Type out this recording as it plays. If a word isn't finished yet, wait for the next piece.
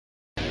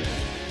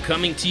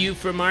coming to you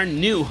from our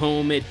new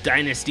home at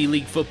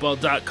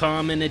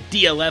dynastyleaguefootball.com and a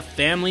DLF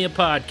family of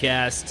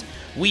podcasts.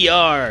 We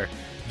are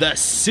the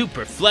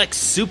Superflex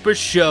Super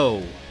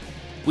Show.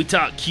 We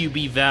talk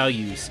QB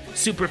values,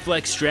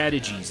 Superflex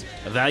strategies,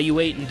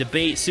 evaluate and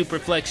debate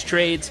Superflex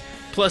trades,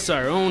 plus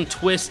our own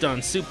twist on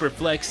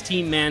Superflex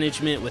team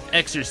management with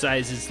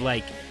exercises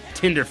like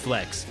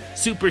Tinderflex,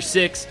 Super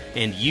 6,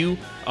 and You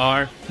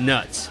Are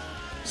Nuts.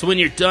 So when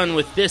you're done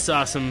with this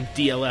awesome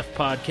DLF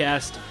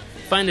podcast,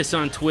 find us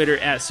on Twitter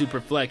at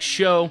Superflex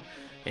Show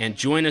and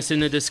join us in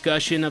the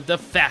discussion of the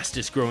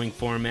fastest growing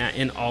format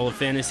in all of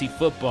fantasy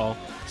football,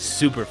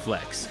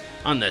 Superflex,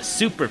 on the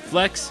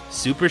Superflex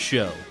Super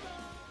Show.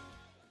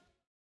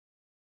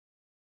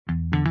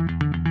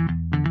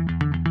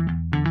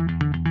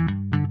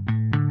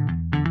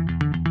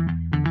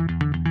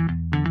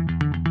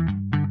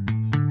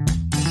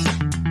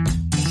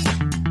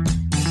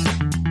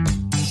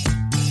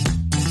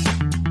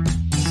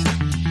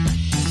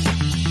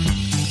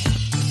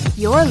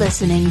 You're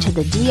listening to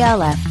the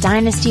DLF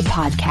Dynasty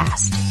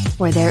podcast,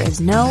 where there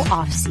is no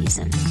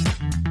off-season.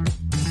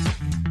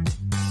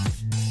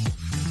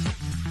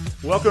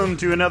 Welcome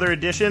to another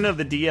edition of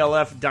the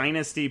DLF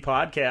Dynasty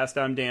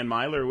podcast. I'm Dan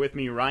Myler. With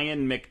me,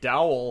 Ryan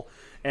McDowell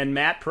and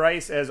Matt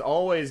Price. As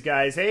always,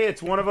 guys, hey,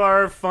 it's one of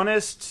our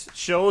funnest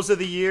shows of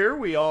the year.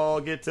 We all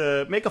get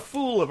to make a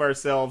fool of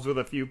ourselves with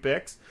a few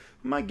picks.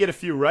 Might get a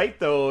few right,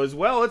 though, as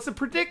well. It's a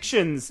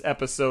predictions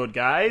episode,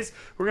 guys.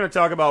 We're going to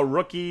talk about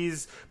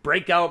rookies,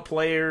 breakout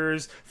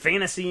players,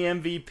 fantasy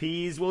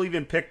MVPs. We'll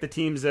even pick the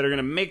teams that are going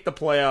to make the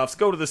playoffs,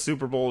 go to the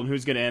Super Bowl, and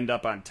who's going to end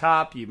up on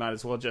top. You might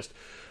as well just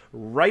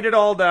write it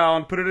all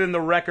down, put it in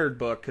the record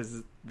book,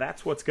 because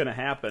that's what's going to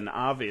happen,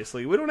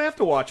 obviously. We don't have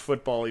to watch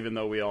football, even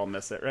though we all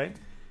miss it, right?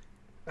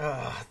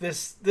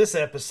 This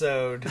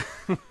episode,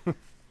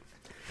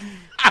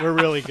 we're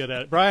really good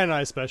at it. Brian and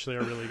I especially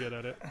are really good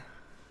at it.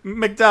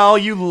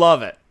 McDowell, you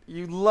love it.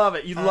 You love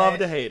it. You love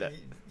to hate it.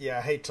 Yeah,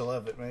 I hate to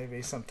love it,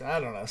 maybe. Something, I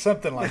don't know,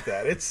 something like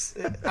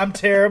that. I'm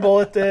terrible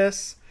at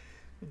this.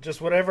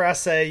 Just whatever I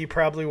say, you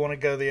probably want to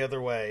go the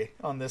other way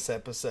on this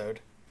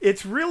episode.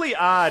 It's really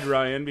odd,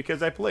 Ryan,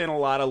 because I play in a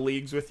lot of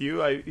leagues with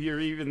you.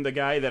 You're even the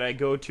guy that I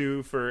go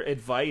to for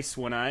advice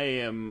when I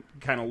am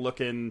kind of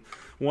looking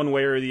one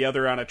way or the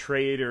other on a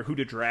trade or who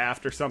to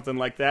draft or something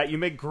like that. You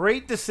make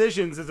great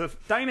decisions as a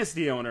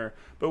dynasty owner,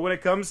 but when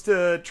it comes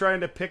to trying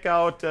to pick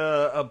out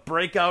a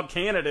breakout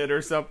candidate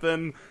or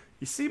something,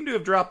 you seem to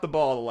have dropped the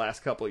ball the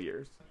last couple of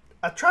years.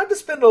 I tried to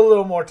spend a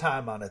little more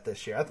time on it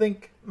this year. I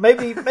think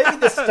maybe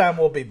this time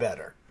will be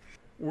better.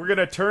 We're going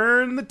to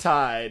turn the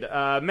tide.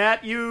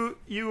 Matt, you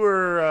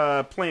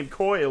were playing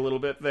coy a little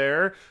bit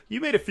there. You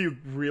made a few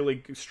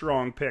really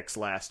strong picks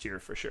last year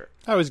for sure.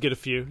 I always get a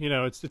few. You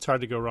know, it's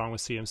hard to go wrong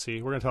with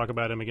CMC. We're going to talk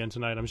about him again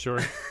tonight, I'm sure.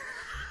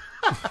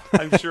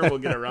 I'm sure we'll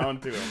get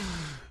around to him,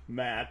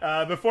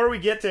 Matt. Before we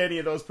get to any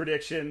of those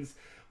predictions,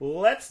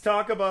 let's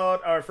talk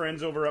about our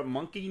friends over at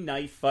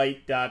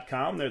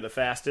monkeyknifefight.com. They're the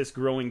fastest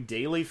growing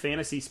daily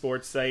fantasy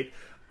sports site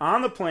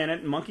on the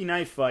planet. Monkey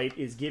Knife Fight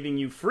is giving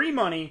you free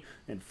money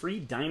and free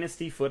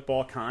Dynasty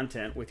football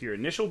content with your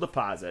initial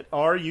deposit.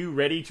 Are you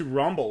ready to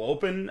rumble?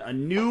 Open a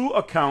new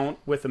account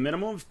with a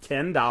minimum of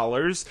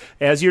 $10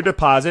 as your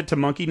deposit to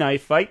Monkey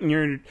Knife Fight, and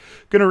you're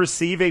going to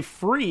receive a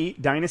free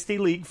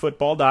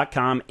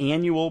DynastyLeagueFootball.com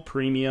annual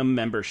premium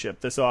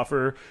membership. This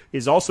offer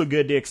is also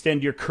good to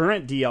extend your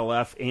current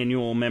DLF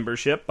annual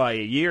membership by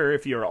a year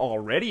if you're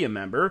already a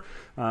member.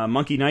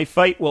 Monkey Knife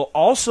Fight will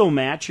also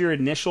match your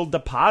initial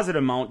deposit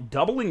amount,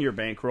 doubling your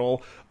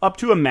bankroll up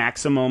to a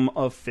maximum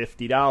of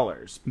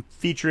 $50.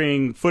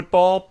 Featuring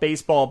football,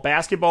 baseball,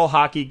 basketball,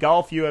 hockey,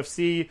 golf,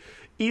 UFC,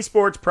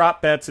 esports,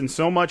 prop bets, and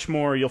so much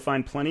more. You'll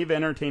find plenty of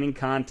entertaining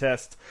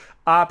contest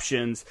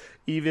options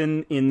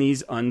even in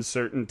these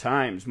uncertain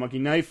times. Monkey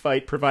Knife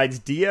Fight provides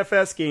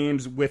DFS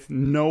games with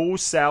no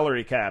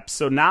salary caps,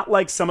 so not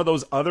like some of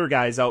those other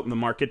guys out in the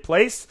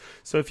marketplace.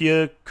 So if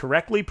you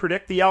correctly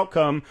predict the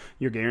outcome,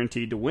 you're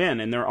guaranteed to win.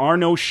 And there are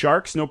no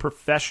sharks, no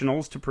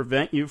professionals to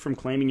prevent you from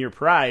claiming your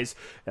prize.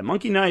 At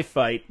Monkey Knife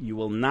Fight, you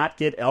will not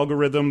get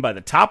algorithmed by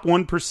the top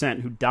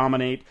 1% who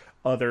dominate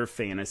other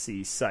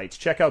fantasy sites.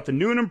 Check out the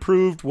new and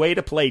improved way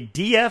to play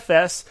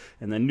DFS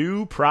and the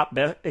new prop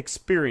bet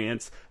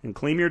experience and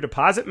claim your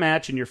deposit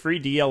match and your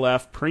free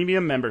DLF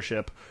premium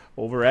membership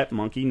over at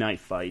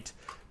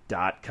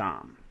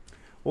monkeyknifefight.com.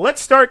 Well,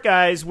 let's start,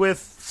 guys, with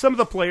some of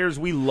the players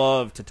we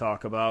love to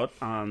talk about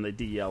on the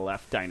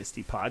DLF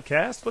Dynasty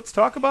podcast. Let's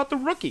talk about the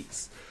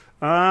rookies.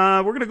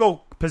 We're going to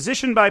go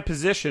position by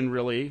position,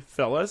 really,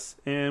 fellas,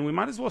 and we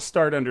might as well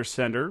start under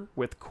center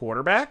with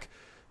quarterback.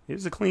 It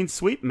was a clean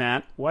sweep,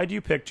 Matt. Why do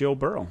you pick Joe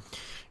Burrow?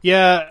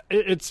 Yeah,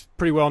 it's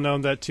pretty well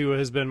known that Tua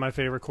has been my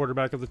favorite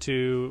quarterback of the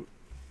two.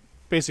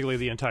 basically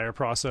the entire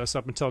process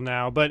up until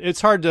now. But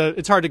it's hard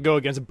to go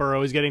against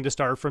Burrow. He's getting to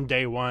start from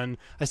day one.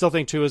 I still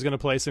think Tua is going to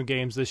play some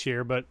games this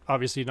year, but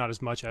obviously not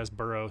as much as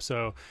Burrow.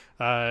 So,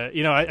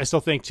 I still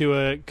think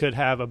Tua could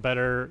have a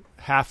better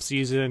half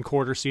season,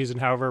 quarter season,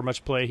 however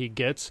much play he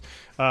gets.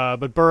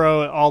 But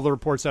Burrow, all the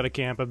reports out of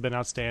camp have been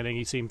outstanding.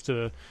 He seems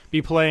to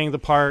be playing the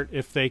part.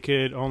 If they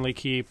could only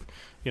keep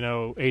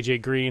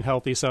AJ Green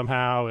healthy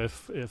somehow,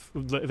 if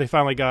they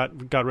finally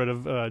got rid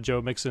of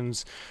Joe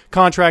Mixon's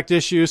contract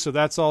issue, so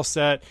that's all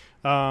set.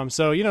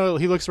 So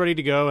he looks ready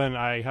to go, and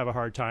I have a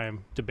hard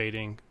time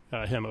debating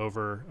him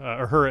over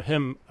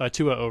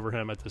Tua over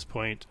him at this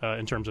point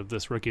in terms of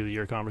this Rookie of the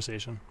Year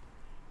conversation.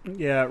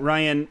 Yeah,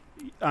 Ryan,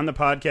 on the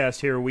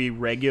podcast here, we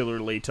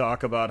regularly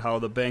talk about how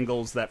the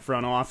Bengals, that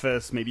front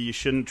office, maybe you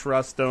shouldn't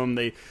trust them.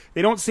 They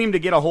don't seem to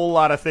get a whole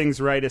lot of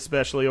things right,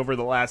 especially over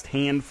the last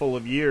handful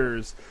of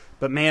years.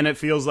 But, man, it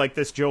feels like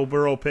this Joe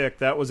Burrow pick,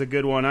 that was a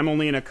good one. I'm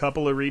only in a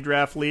couple of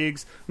redraft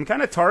leagues. I'm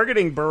kind of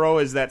targeting Burrow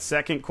as that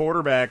second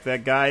quarterback,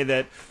 that guy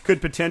that could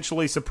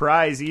potentially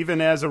surprise,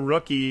 even as a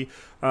rookie,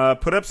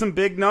 put up some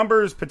big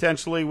numbers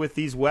potentially with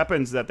these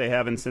weapons that they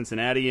have in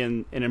Cincinnati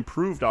and an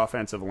improved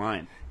offensive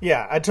line.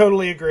 Yeah, I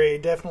totally agree.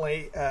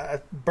 Definitely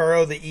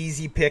Burrow the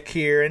easy pick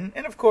here. And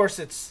of course,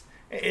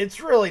 it's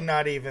really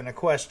not even a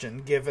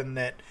question, given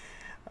that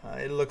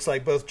it looks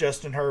like both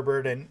Justin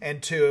Herbert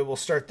and Tua will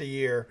start the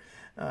year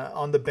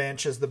on the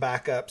bench as the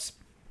backups.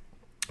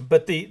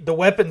 But the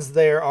weapons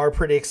there are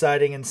pretty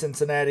exciting in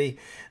Cincinnati.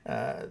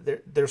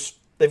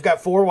 They've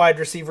got 4 wide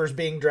receivers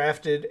being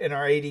drafted in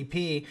our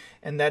ADP,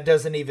 and that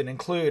doesn't even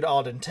include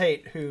Alden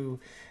Tate, who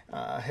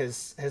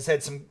has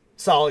had some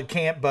solid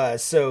camp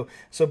buzz. So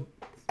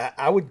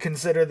I would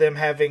consider them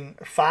having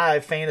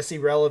 5 fantasy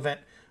relevant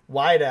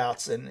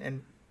wideouts,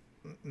 and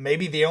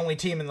maybe the only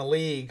team in the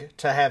league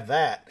to have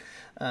that.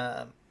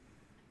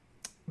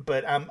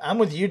 But I'm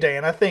with you,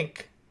 Dan. I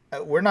think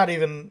we're not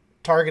even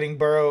targeting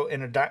Burrow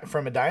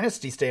from a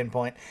dynasty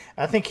standpoint.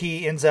 I think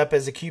he ends up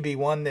as a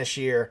QB1 this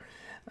year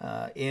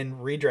in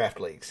redraft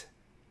leagues.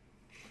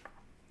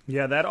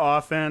 Yeah, that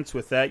offense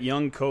with that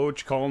young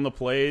coach calling the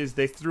plays,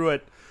 they threw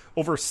it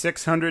over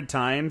 600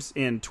 times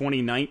in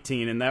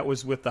 2019, and that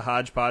was with the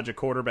hodgepodge of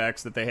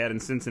quarterbacks that they had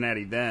in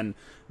Cincinnati then.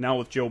 Now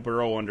with Joe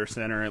Burrow under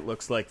center, it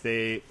looks like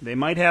they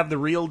might have the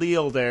real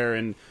deal there,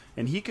 and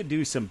he could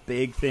do some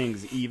big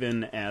things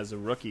even as a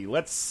rookie.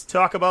 Let's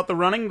talk about the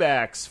running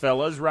backs,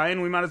 fellas.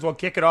 Ryan, we might as well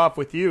kick it off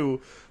with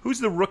you. Who's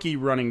the rookie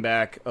running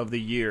back of the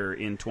year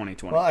in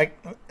 2020?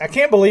 Well, I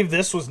can't believe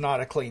this was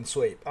not a clean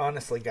sweep,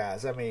 honestly,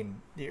 guys. I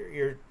mean,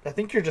 I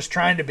think you're just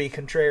trying to be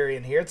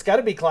contrarian here. It's got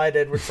to be Clyde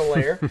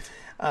Edwards-Helaire.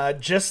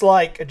 Just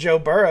like Joe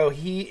Burrow,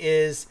 he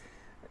is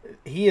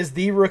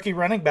the rookie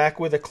running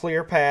back with a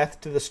clear path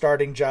to the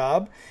starting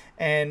job,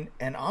 and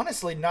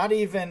honestly, not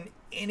even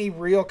any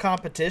real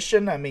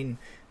competition. I mean,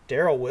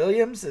 Darrell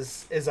Williams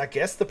is I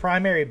guess the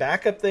primary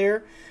backup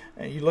there.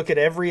 You look at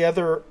every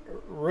other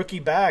rookie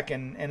back,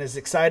 and as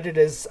excited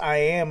as I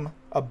am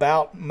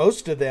about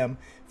most of them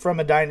from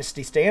a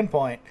dynasty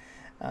standpoint,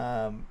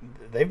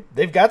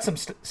 they've got some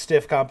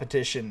stiff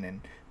competition,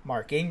 and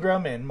Mark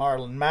Ingram and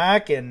Marlon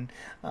Mack and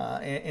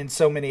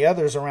so many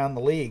others around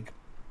the league.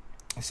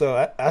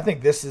 So I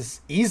think this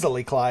is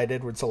easily Clyde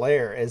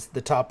Edwards-Helaire as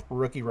the top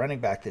rookie running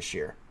back this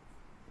year.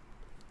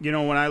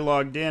 When I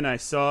logged in, I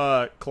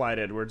saw Clyde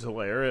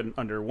Edwards-Helaire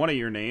under one of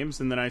your names,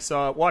 and then I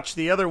watched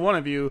the other one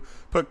of you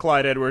put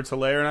Clyde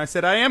Edwards-Helaire, and I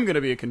said I am going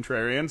to be a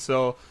contrarian,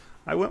 so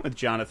I went with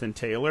Jonathan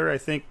Taylor. I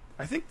think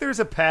there's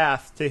a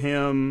path to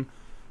him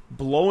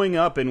blowing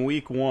up in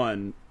week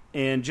 1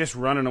 and just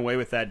running away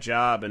with that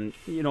job. And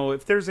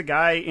if there's a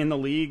guy in the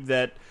league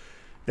that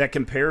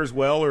compares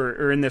well,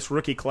 or in this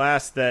rookie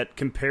class that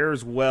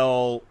compares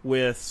well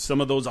with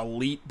some of those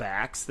elite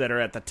backs that are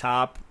at the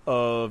top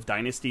of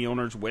dynasty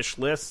owners' wish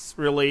lists,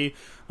 really,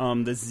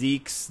 the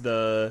Zekes,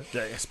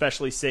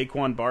 especially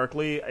Saquon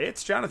Barkley,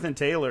 it's Jonathan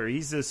Taylor.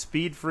 He's a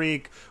speed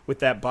freak with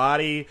that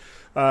body,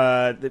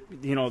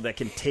 that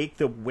can take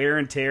the wear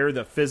and tear,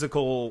 the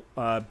physical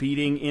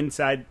beating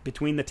inside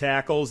between the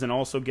tackles, and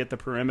also get the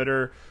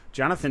perimeter.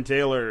 Jonathan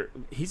Taylor,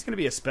 he's going to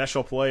be a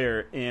special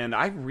player, and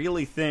I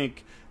really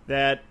think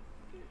that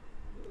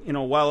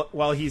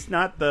while he's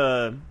not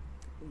the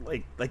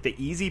the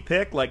easy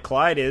pick like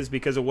Clyde is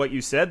because of what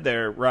you said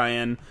there,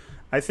 Ryan,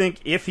 I think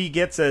if he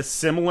gets a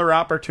similar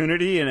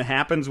opportunity and it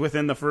happens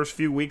within the first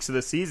few weeks of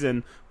the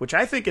season, which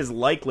I think is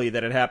likely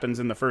that it happens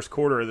in the first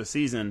quarter of the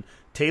season,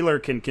 Taylor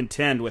can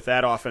contend with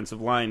that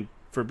offensive line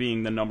for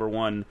being the number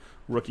 1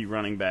 rookie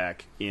running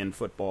back in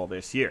football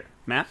this year.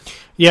 Matt?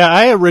 Yeah,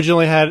 I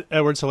originally had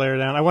Edwards-Helaire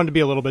down. I wanted to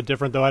be a little bit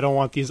different, though. I don't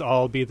want these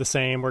all be the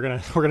same.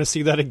 We're gonna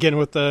see that again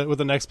with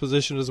the next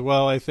position as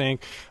well, I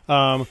think.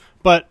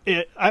 But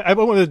I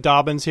went with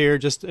Dobbins here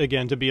just,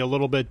 again, to be a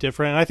little bit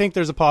different. And I think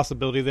there's a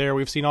possibility there.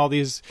 We've seen all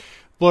these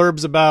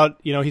blurbs about,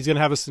 he's going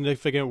to have a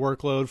significant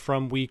workload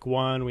from week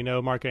 1. We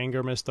know Mark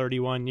Ingram is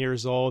 31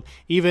 years old.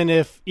 Even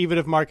if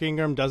Mark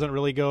Ingram doesn't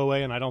really go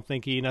away, and I don't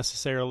think he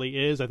necessarily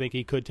is, I think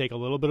he could take a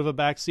little bit of a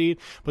backseat.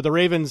 But the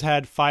Ravens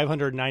had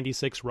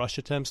 596 rush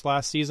attempts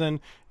last season,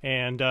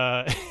 And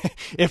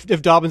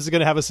if Dobbins is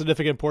going to have a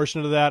significant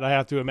portion of that, I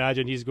have to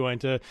imagine he's going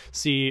to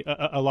see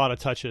a lot of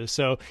touches.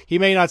 So he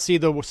may not see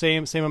the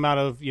same amount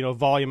of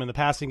volume in the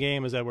passing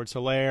game as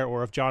Edwards-Helaire,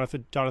 or if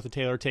Jonathan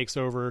Taylor takes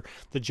over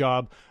the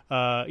job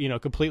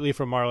completely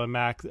from Marlon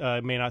Mack,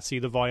 may not see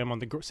the volume on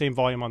the same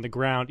volume on the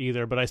ground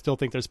either. But I still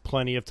think there's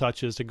plenty of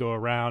touches to go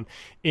around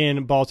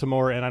in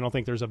Baltimore, and I don't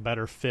think there's a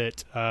better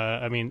fit.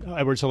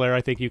 Edwards-Helaire,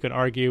 I think you can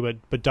argue,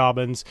 but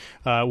Dobbins,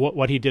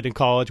 what he did in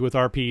college with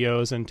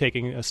RPOs and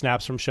taking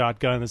snaps from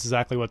shotgun, that's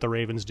exactly what the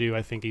Ravens do.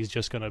 I think he's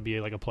just going to be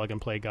like a plug and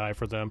play guy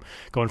for them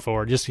going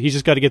forward. He's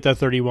just got to get that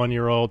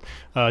 31-year-old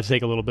to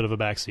take a little bit of a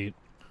backseat.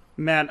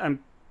 Matt,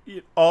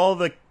 all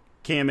the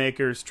Cam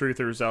Akers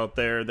truthers out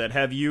there that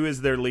have you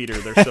as their leader,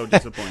 they're so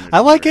disappointed. I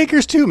like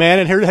Akers too, man,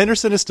 and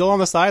Henderson is still on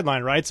the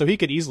sideline, right? So he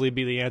could easily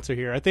be the answer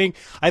here. I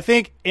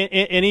think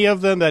any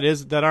of them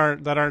that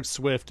aren't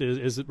Swift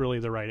is really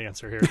the right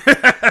answer here.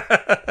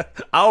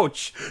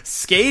 Ouch!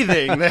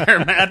 Scathing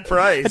there, Matt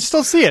Price. I just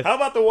don't see it. How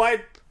about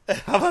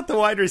the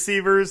wide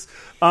receivers?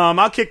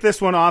 I'll kick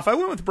this one off. I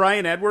went with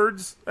Bryan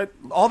Edwards.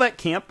 All that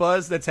camp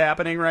buzz that's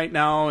happening right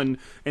now, and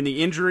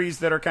the injuries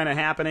that are kind of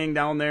happening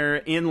down there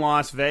in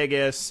Las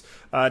Vegas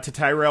to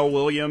Tyrell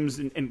Williams,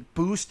 and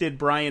boosted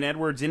Bryan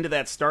Edwards into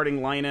that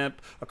starting lineup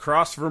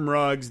across from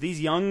Ruggs.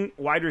 These young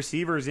wide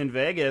receivers in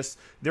Vegas,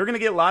 they're going to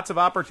get lots of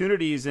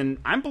opportunities, and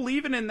I'm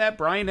believing in that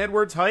Bryan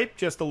Edwards hype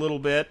just a little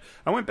bit.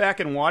 I went back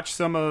and watched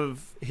some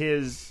of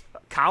his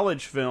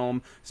college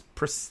film,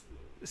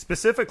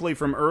 specifically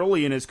from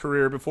early in his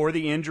career before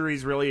the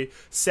injuries really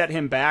set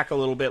him back a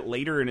little bit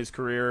later in his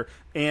career.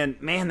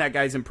 And man, that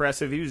guy's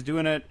impressive. He was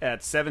doing it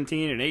at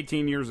 17 and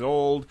 18 years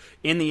old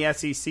in the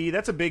SEC.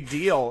 That's a big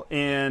deal.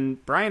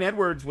 And Bryan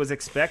Edwards was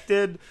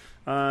expected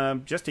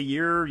just a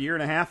year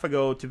and a half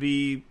ago to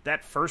be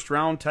that first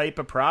round type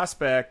of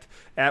prospect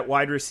at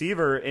wide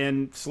receiver,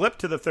 and slipped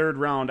to the third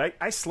round.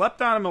 I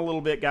slept on him a little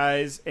bit,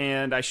 guys,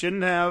 and I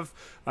shouldn't have.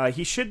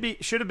 He should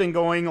have been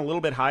going a little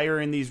bit higher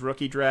in these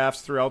rookie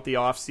drafts throughout the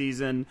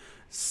offseason.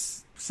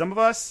 Some of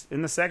us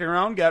in the second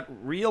round got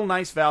real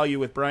nice value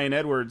with Bryan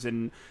Edwards,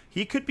 and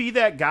he could be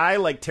that guy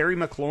like Terry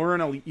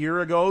McLaurin a year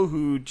ago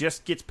who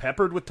just gets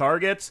peppered with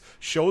targets,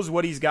 shows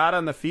what he's got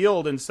on the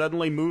field, and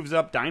suddenly moves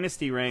up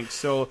dynasty ranks.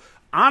 So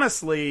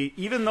honestly,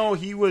 even though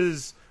he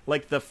was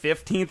like the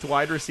 15th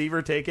wide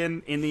receiver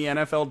taken in the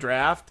NFL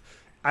draft,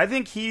 I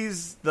think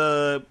he's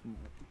the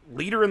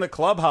leader in the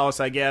clubhouse,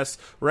 I guess,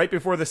 right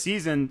before the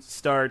season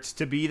starts,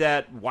 to be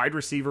that wide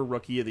receiver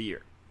rookie of the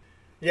year.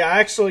 Yeah, I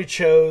actually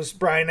chose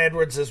Bryan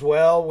Edwards as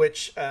well,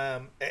 which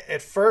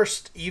at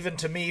first, even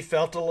to me,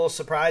 felt a little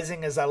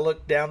surprising as I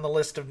looked down the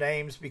list of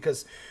names,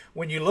 because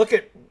when you look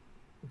at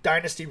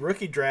dynasty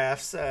rookie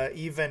drafts,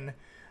 even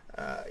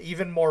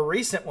more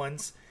recent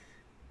ones,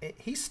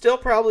 he's still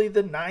probably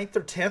the 9th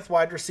or 10th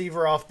wide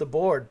receiver off the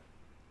board.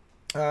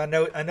 I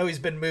know he's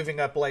been moving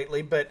up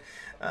lately, but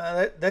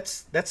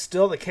that's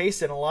still the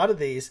case in a lot of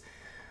these.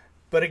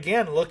 But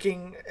again,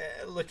 looking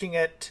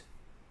at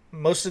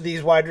most of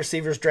these wide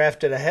receivers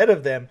drafted ahead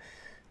of them,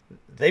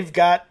 they've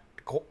got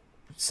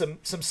some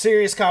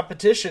serious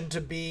competition to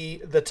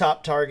be the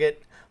top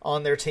target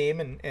on their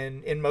team, and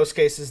in most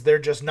cases they're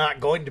just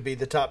not going to be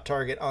the top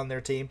target on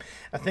their team.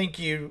 I think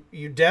you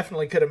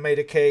definitely could have made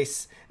a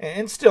case,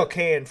 and still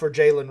can, for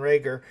Jalen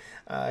Reagor.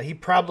 He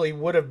probably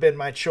would have been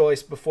my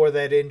choice before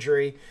that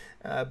injury,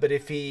 but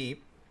if he's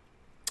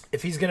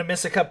going to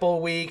miss a couple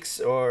of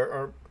weeks,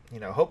 or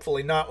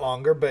hopefully not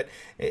longer, but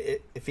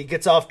if he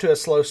gets off to a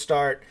slow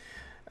start,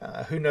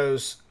 who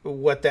knows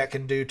what that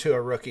can do to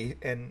a rookie.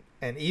 And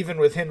even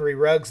with Henry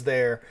Ruggs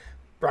there,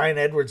 Bryan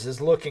Edwards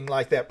is looking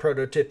like that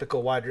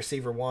prototypical wide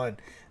receiver one.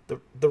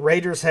 The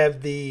Raiders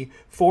have the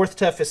 4th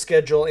toughest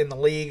schedule in the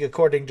league,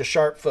 according to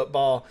Sharp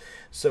Football.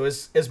 So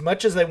as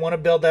much as they want to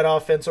build that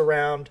offense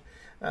around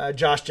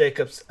Josh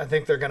Jacobs, I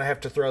think they're going to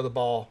have to throw the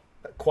ball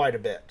quite a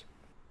bit.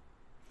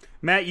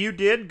 Matt, you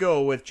did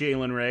go with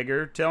Jalen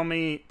Reagor. Tell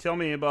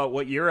me about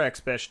what your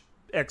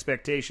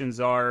expectations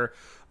are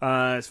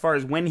as far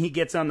as when he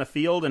gets on the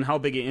field and how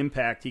big an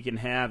impact he can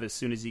have as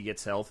soon as he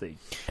gets healthy.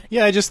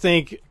 Yeah, I just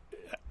think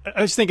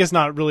it's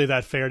not really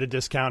that fair to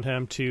discount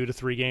him 2 to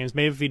 3 games.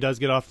 Maybe if he does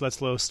get off that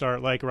slow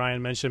start, like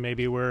Ryan mentioned,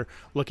 maybe we're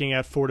looking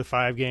at 4 to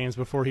 5 games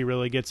before he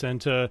really gets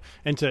into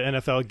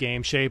NFL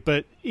game shape.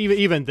 But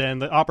even then,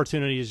 the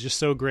opportunity is just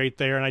so great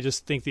there, and I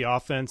just think the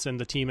offense and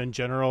the team in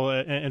general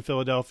in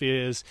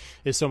Philadelphia is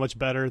so much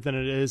better than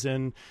it is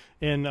in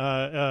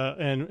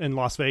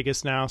Las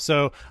Vegas now.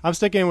 So I'm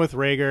sticking with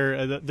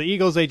Reagor. The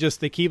Eagles,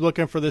 they keep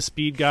looking for this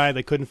speed guy.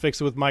 They couldn't fix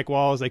it with Mike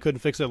Wallace. They couldn't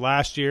fix it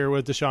last year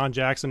with Deshaun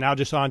Jackson. Now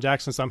Deshaun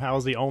Jackson somehow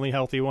is the only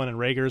healthy one, and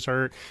Rager's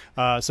hurt.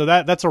 So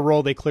that's a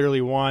role they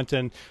clearly want.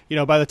 And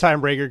by the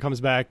time Reagor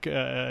comes back,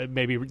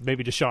 maybe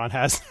Deshaun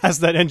has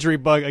that injury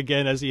bug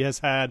again, as he has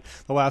had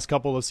the last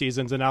couple of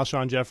seasons. And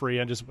Alshon Jeffrey,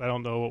 I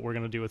don't know what we're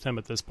going to do with him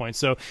at this point.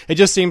 So it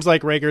just seems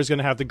like Rager is going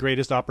to have the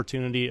greatest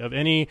opportunity of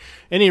any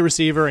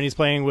receiver, and he's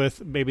playing with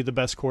maybe the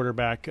best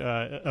quarterback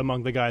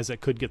among the guys that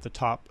could get the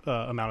top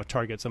amount of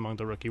targets among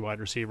the rookie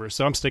wide receivers.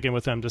 So I'm sticking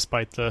with him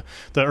despite the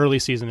early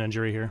season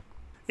injury here.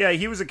 Yeah,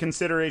 he was a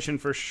consideration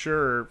for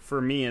sure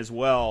for me as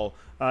well.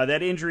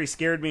 That injury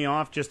scared me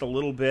off just a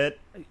little bit.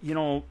 You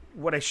know,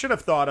 what I should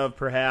have thought of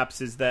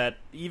perhaps is that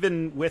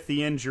even with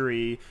the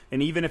injury,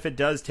 and even if it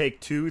does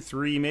take 2,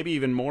 3, maybe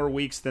even more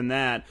weeks than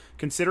that,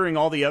 considering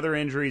all the other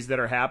injuries that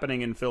are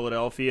happening in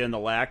Philadelphia and the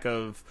lack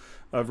of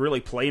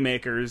really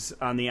playmakers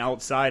on the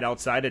outside of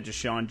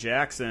Deshaun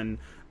Jackson,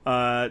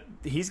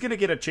 he's going to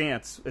get a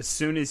chance as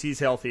soon as he's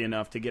healthy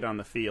enough to get on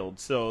the field.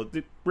 So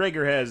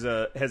Rager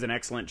has an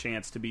excellent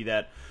chance to be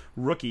that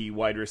rookie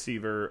wide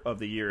receiver of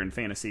the year in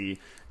fantasy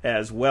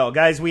as well.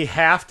 Guys, we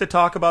have to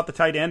talk about the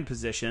tight end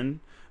position.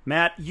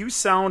 Matt, you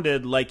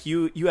sounded like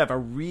you have a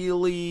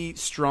really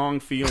strong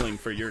feeling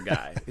for your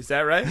guy. Is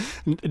that right?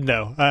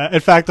 No.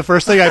 In fact, the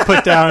first thing I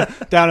put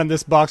down in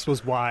this box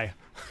was why.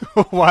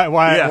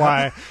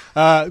 Why?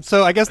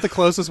 So I guess the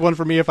closest one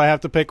for me, if I have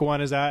to pick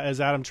one, is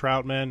Adam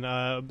Troutman.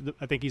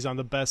 I think he's on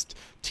the best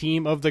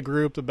team of the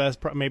group,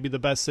 maybe the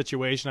best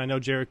situation. I know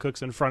Jared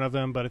Cook's in front of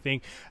him, but I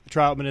think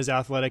Troutman is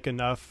athletic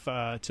enough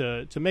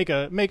to make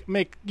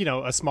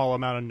a small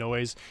amount of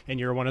noise in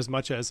year one, as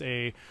much as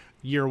a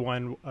year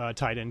one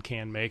tight end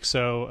can make.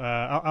 So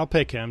I'll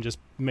pick him just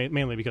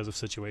mainly because of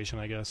situation,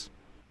 I guess.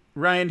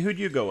 Ryan, who'd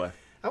you go with?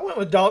 I went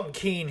with Dalton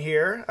Keene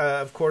here.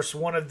 Of course,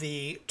 one of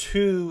the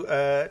two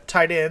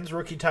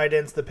rookie tight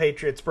ends the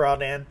Patriots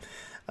brought in.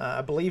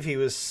 I believe he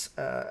was,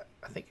 I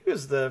think he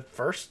was the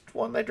first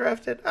one they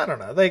drafted. I don't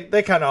know.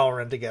 They kind of all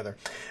run together.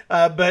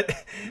 But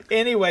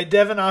anyway,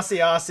 Devin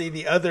Asiasi,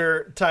 the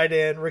other tight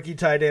end, rookie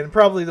tight end,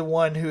 probably the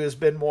one who has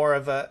been more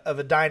of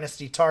a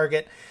dynasty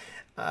target,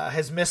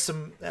 has missed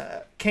some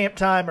camp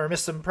time or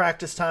missed some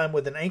practice time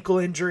with an ankle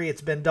injury.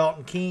 It's been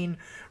Dalton Keene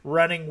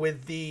running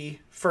with the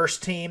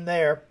first team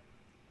there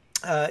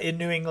in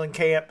New England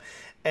camp.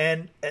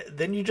 And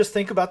then you just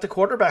think about the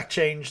quarterback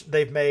change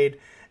they've made.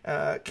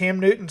 Cam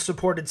Newton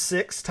supported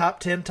 6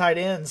 top 10 tight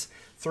ends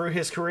through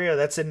his career.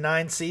 That's in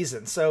 9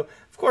 seasons. So,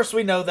 of course,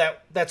 we know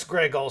that's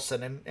Greg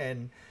Olsen.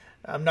 And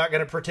I'm not going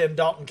to pretend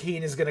Dalton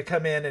Keene is going to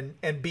come in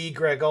and be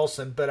Greg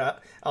Olsen. But I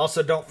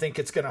also don't think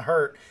it's going to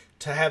hurt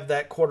to have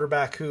that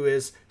quarterback who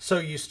is so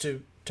used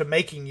to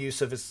making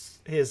use of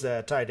his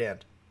tight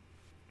end.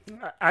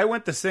 I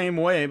went the same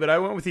way, but I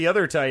went with the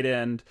other tight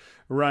end,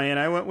 Ryan.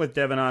 I went with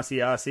Devin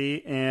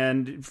Asiasi,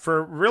 and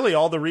for really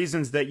all the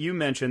reasons that you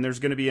mentioned, there's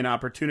going to be an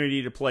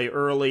opportunity to play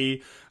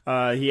early.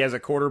 He has a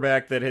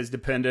quarterback that has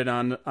depended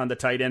on the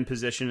tight end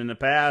position in the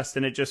past,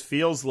 and it just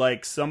feels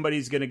like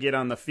somebody's going to get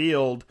on the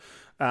field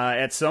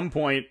at some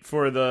point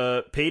for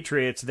the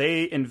Patriots.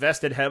 They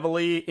invested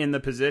heavily in the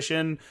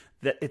position.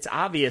 That it's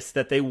obvious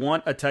that they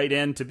want a tight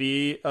end to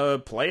be a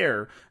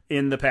player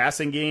in the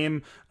passing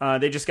game.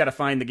 They just got to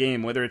find the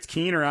game, whether it's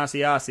Keene or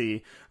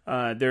Asiasi.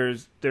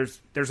 There's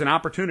an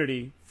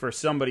opportunity for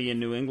somebody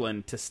in New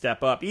England to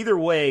step up. Either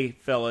way,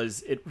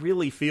 fellas, it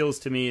really feels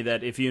to me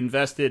that if you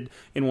invested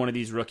in one of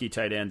these rookie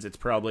tight ends,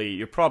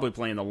 you're probably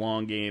playing the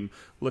long game,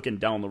 looking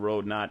down the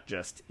road, not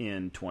just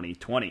in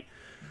 2020.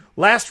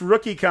 Last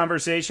rookie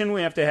conversation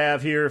we have to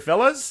have here,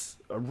 fellas.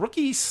 A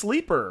rookie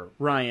sleeper,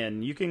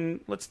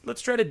 Ryan.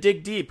 Let's try to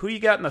dig deep. Who you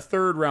got in the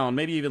 3rd round,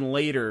 maybe even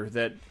later,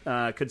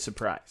 that could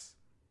surprise?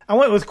 I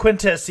went with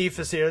Quintez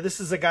Cephas here. This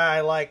is a guy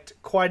I liked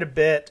quite a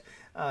bit,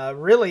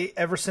 really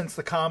ever since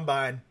the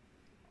combine,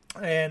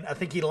 and I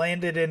think he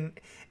landed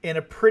in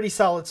a pretty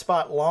solid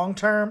spot long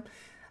term.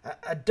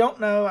 I don't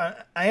know.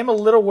 I am a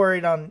little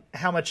worried on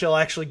how much he'll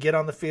actually get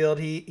on the field.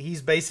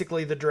 He's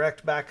basically the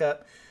direct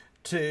backup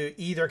to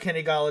either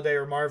Kenny Golladay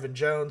or Marvin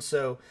Jones,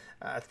 so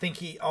I think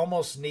he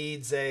almost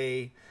needs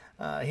an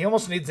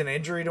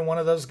injury to one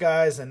of those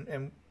guys,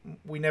 and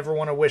we never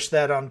want to wish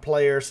that on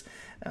players.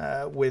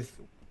 With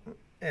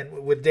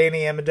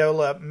Danny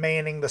Amendola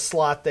manning the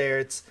slot there,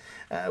 it's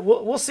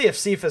we'll see if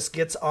Cephas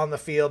gets on the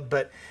field,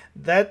 but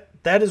that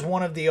is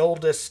one of the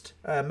oldest,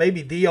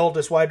 maybe the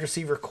oldest wide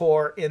receiver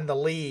core in the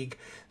league.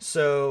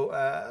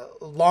 So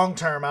long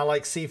term, I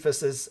like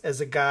Cephas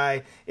as a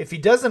guy. If he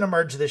doesn't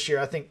emerge this year,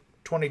 I think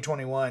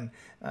 2021,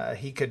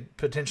 he could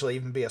potentially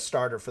even be a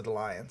starter for the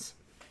Lions.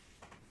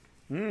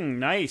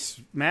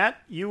 Nice.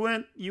 Matt, you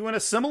went a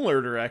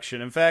similar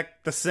direction. In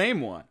fact, the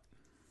same one.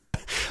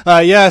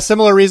 Yeah,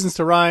 similar reasons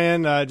to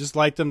Ryan. Just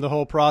liked him the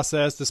whole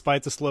process,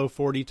 despite the slow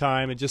 40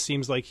 time. It just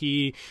seems like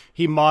he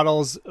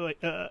models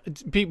to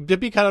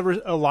be kind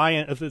of a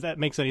Lion, if that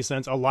makes any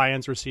sense, a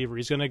Lions receiver.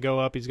 He's going to go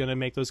up, he's going to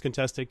make those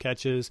contested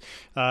catches,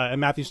 and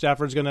Matthew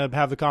Stafford's going to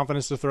have the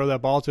confidence to throw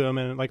that ball to him.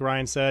 And like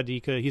Ryan said,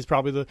 he's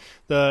probably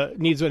the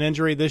needs an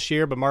injury this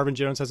year, but Marvin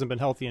Jones hasn't been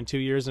healthy in 2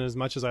 years. And as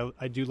much as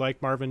I do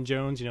like Marvin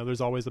Jones,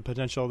 there's always the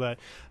potential that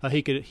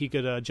he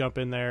could jump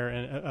in there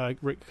and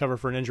recover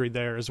for an injury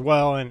there as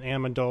well. And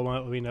Amendola,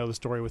 we know the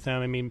story with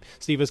him. I mean,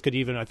 Cephas could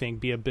even, I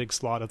think, be a big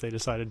slot if they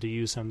decided to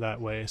use him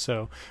that way.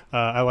 So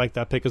I like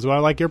that pick as well. I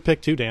like your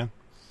pick too, Dan.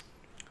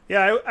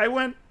 Yeah, I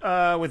went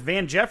with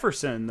Van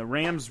Jefferson, the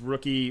Rams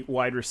rookie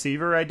wide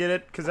receiver. I did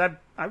it because I've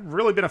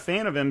really been a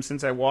fan of him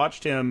since I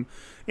watched him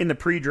in the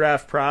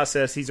pre-draft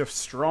process. He's a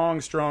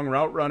strong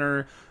route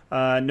runner.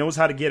 knows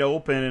how to get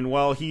open. And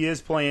while he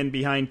is playing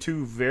behind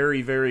two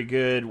very, very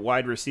good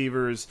wide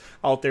receivers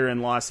out there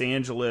in Los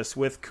Angeles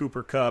with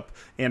Cooper Kupp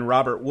and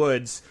Robert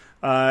Woods,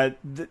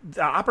 the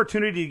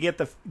opportunity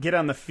to get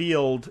on the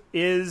field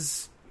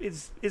is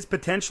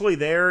potentially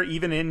there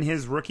even in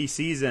his rookie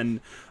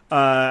season.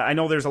 I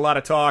know there's a lot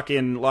of talk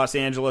in Los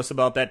Angeles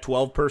about that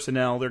 12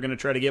 personnel. They're going to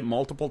try to get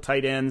multiple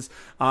tight ends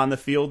on the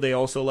field. They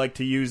also like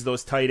to use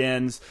those tight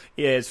ends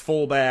as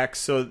fullbacks,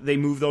 so they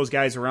move those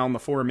guys around the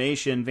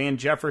formation. Van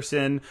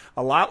Jefferson,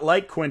 a lot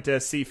like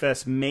Quintez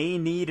Cephas, may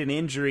need an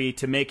injury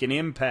to make an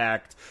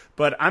impact,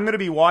 but I'm going to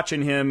be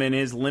watching him in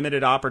his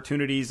limited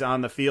opportunities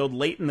on the field.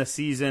 Late in the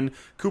season,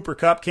 Cooper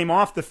Kupp came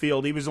off the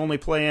field. He was only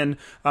playing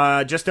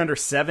just under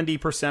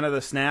 70% of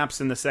the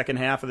snaps in the second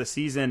half of the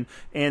season,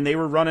 and they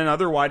were running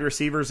other wide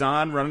receivers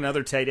on, running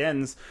other tight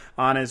ends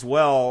on as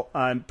well.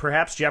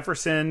 Perhaps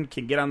Jefferson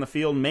can get on the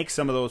field and make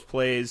some of those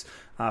plays,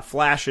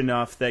 flash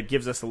enough that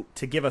give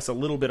us a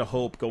little bit of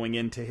hope going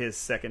into his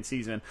second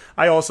season.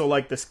 I also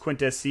like this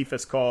Quintez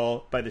Cephas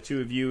call by the two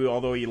of you,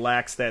 although he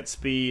lacks that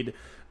speed.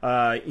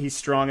 He's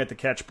strong at the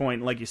catch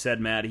point. Like you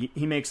said, Matt,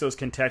 he makes those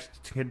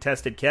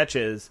contested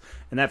catches,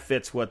 and that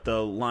fits what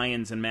the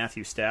Lions and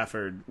Matthew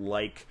Stafford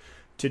like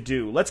to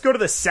do. Let's go to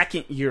the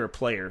second-year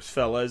players,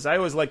 fellas. I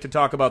always like to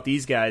talk about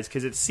these guys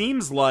because it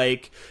seems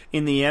like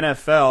in the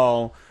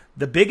NFL,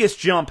 the biggest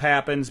jump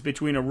happens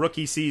between a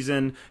rookie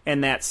season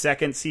and that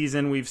second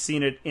season. We've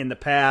seen it in the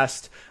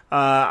past.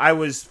 I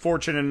was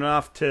fortunate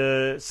enough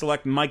to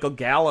select Michael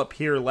Gallup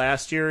here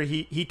last year.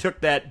 He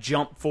took that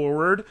jump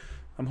forward.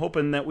 I'm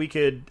hoping that we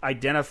could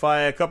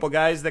identify a couple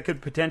guys that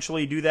could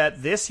potentially do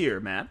that this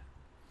year, Matt.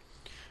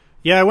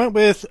 Yeah, I went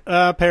with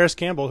Paris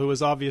Campbell, who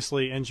was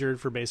obviously injured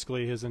for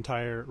basically his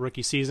entire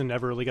rookie season,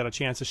 never really got a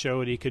chance to show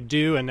what he could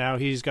do, and now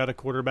he's got a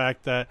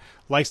quarterback that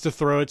likes to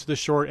throw it to the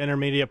short,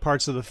 intermediate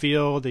parts of the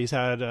field. He's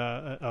had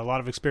a lot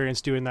of experience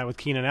doing that with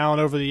Keenan Allen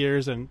over the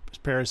years, and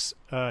Paris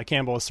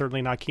Campbell is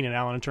certainly not Keenan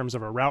Allen in terms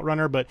of a route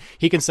runner, but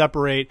he can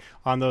separate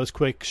on those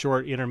quick,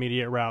 short,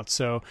 intermediate routes.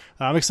 So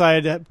I'm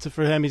excited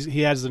for him.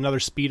 He has another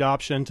speed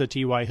option to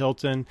T.Y.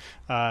 Hilton,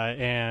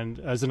 and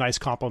as a nice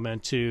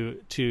compliment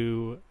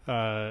to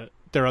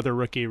their other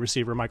rookie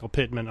receiver, Michael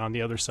Pittman, on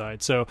the other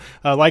side. So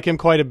I like him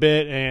quite a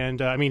bit,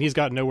 and I mean, he's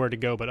got nowhere to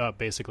go but up,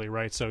 basically,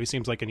 right? So he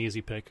seems like an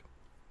easy pick.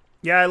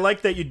 Yeah, I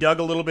like that you dug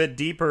a little bit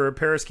deeper.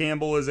 Paris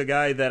Campbell is a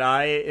guy that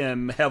I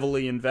am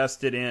heavily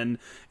invested in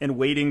and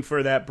waiting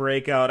for that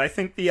breakout. I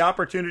think the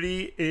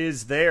opportunity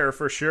is there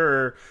for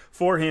sure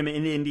for him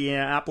in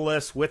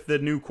Indianapolis with the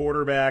new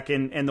quarterback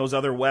and those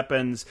other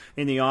weapons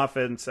in the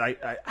offense.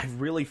 I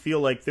really feel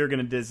like they're going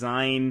to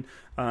design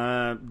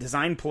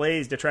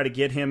plays to try to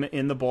get him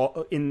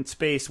in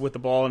space with the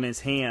ball in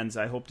his hands.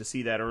 I hope to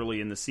see that early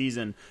in the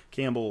season.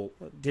 Campbell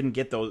didn't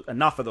get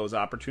enough of those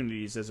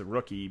opportunities as a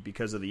rookie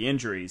because of the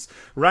injuries.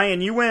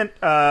 Ryan, you went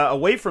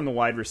away from the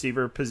wide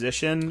receiver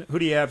position. Who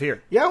do you have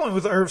here? Yeah, I went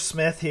with Irv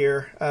Smith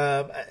here.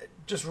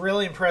 Just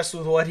really impressed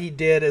with what he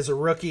did as a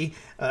rookie.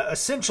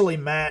 Essentially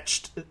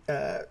matched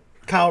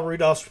Kyle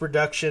Rudolph's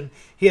production.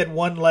 He had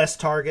one less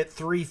target,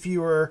 3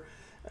 fewer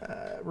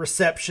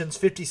receptions,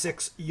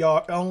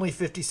 only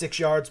 56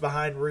 yards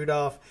behind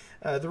Rudolph.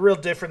 The real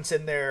difference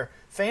in their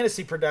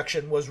fantasy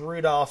production was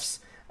Rudolph's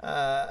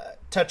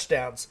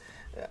touchdowns.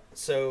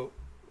 So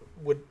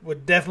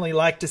would definitely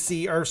like to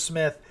see Irv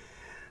Smith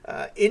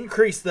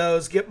increase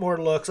those, get more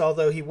looks,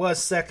 although he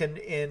was second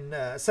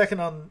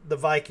on the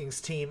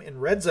Vikings team in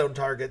red zone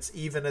targets,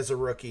 even as a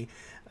rookie,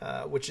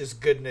 which is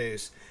good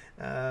news.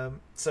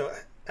 So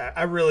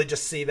I really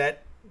just see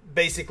that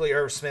basically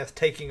Irv Smith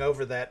taking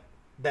over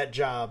that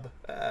job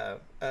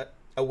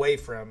away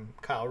from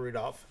Kyle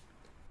Rudolph.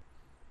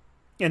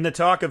 And the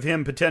talk of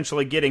him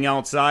potentially getting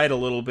outside a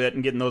little bit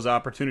and getting those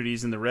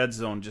opportunities in the red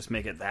zone just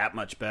make it that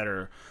much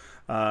better.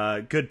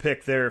 Good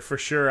pick there for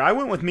sure. I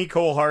went with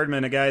Mecole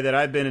Hardman, a guy that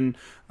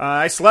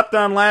I slept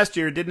on last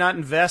year, did not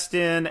invest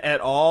in at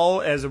all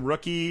as a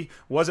rookie,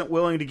 wasn't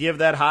willing to give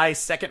that high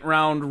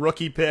second-round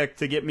rookie pick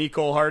to get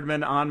Mecole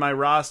Hardman on my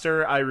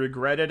roster. I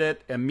regretted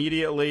it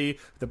immediately.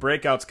 The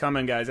breakout's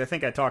coming, guys. I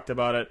think I talked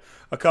about it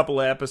a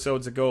couple of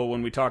episodes ago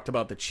when we talked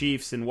about the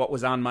Chiefs and what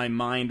was on my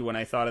mind when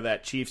I thought of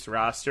that Chiefs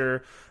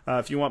roster.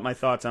 If you want my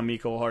thoughts on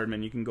Mecole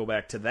Hardman, you can go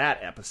back to that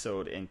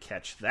episode and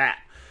catch that.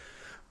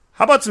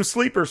 How about some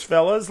sleepers,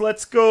 fellas?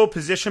 Let's go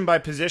position by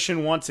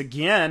position once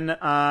again.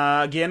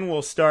 Again,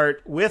 we'll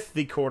start with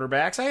the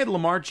quarterbacks. I had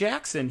Lamar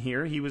Jackson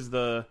here. He was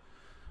the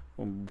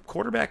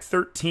quarterback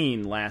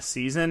 13 last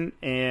season,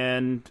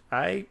 and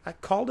I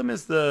called him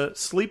as the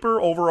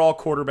sleeper overall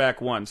quarterback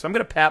 1. So I'm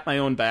going to pat my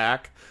own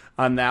back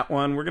on that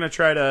one. We're going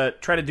to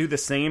try to do the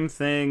same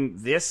thing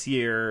this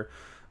year.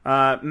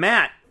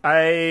 Matt,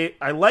 I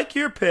like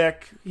your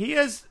pick. He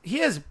has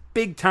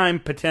big time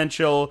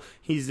potential.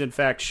 He's in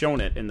fact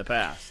shown it in the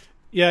past.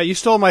 Yeah, you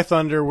stole my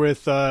thunder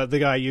with the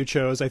guy you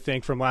chose, I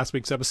think, from last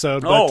week's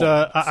episode. But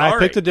I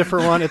picked a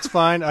different one. It's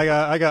fine.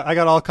 I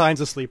got all kinds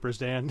of sleepers,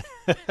 Dan.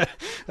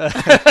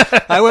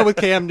 I went with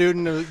Cam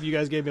Newton. You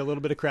guys gave me a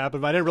little bit of crap,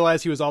 but I didn't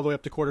realize he was all the way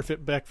up to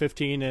quarterback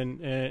 15 in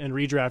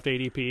redraft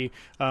ADP.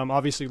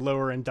 Obviously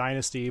lower in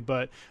Dynasty,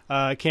 but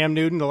Cam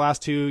Newton, the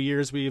last 2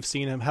 years we've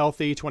seen him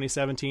healthy.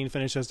 2017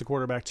 finished as the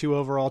quarterback 2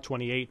 overall.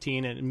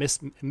 2018 and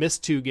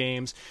missed 2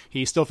 games.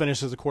 He still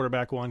finished as a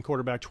quarterback 1,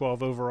 quarterback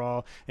 12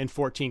 overall in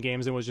 14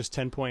 games. And was just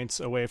 10 points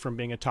away from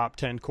being a top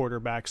 10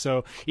 quarterback.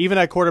 So even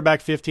at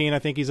quarterback 15, I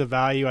think he's a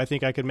value. I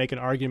think I could make an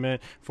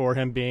argument for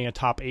him being a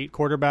top 8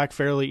 quarterback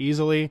fairly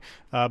easily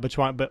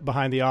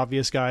behind the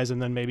obvious guys,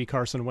 and then maybe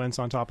Carson Wentz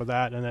on top of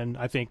that. And then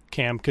I think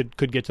Cam could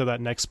get to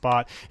that next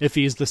spot if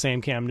he's the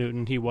same Cam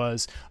Newton he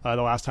was the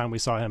last time we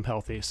saw him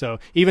healthy. So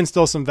even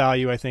still some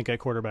value, I think, at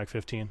quarterback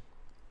 15.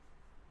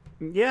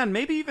 Yeah, and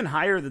maybe even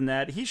higher than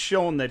that. He's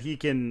shown that he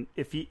can,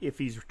 if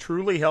he's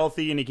truly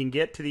healthy and he can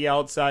get to the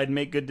outside,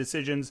 make good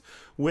decisions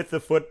with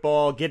the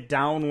football, get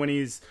down when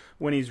he's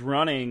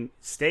running,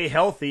 stay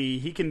healthy,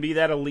 he can be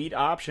that elite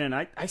option.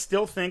 I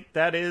still think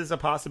that is a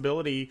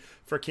possibility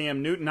for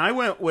Cam Newton. I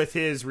went with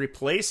his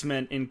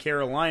replacement in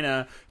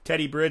Carolina,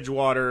 Teddy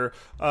Bridgewater.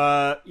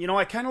 I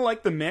kind of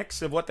like the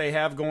mix of what they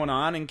have going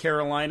on in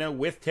Carolina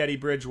with Teddy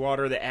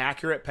Bridgewater, the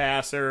accurate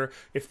passer.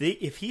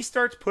 If he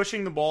starts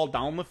pushing the ball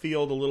down the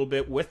field a little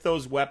bit with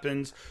those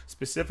weapons,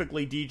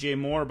 specifically DJ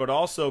Moore, but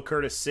also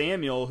Curtis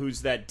Samuel,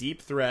 who's that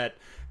deep threat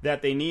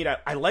that they need.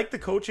 I like the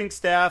coaching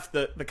staff,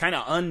 the kind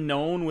of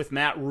unknown with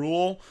Matt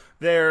Rule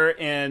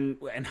there, and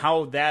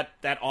how that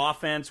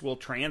offense will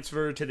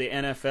transfer to the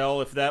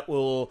NFL, if that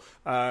will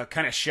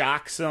kind of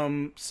shock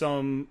some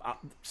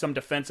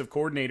defensive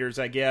coordinators,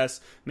 I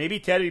guess. Maybe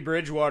Teddy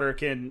Bridgewater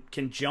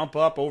can jump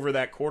up over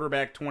that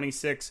quarterback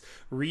 26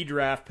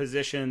 redraft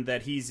position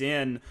that he's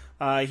in.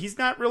 He's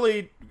not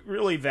really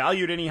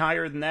valued any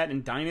higher than that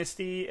in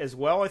Dynasty as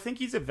well. I think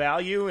he's a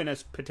value and a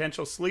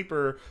potential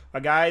sleeper,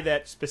 a guy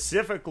that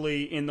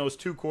specifically in those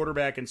 2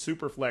 quarterback and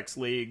superflex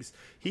leagues,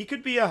 he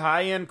could be a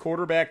high-end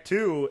quarterback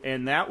too,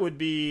 and that would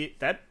be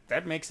that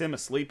makes him a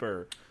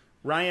sleeper.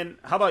 Ryan,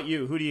 how about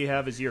you? Who do you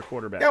have as your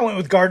quarterback? Yeah, I went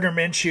with Gardner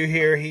Minshew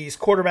here. He's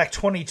quarterback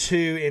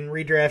 22 in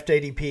redraft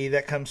ADP.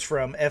 That comes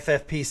from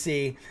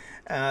FFPC.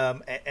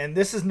 And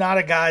this is not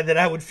a guy that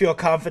I would feel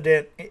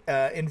confident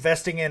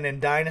investing in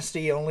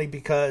Dynasty, only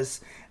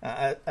because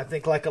I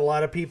think, like a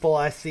lot of people,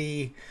 I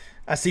see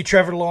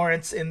Trevor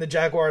Lawrence in the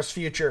Jaguars'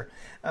 future.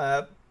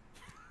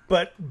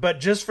 But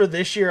just for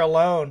this year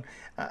alone,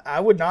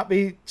 I would not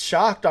be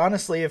shocked,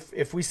 honestly,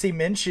 if we see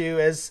Minshew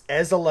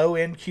as a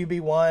low-end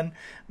QB1,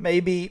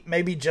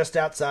 maybe just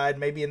outside,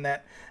 maybe in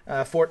that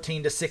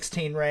 14 to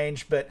 16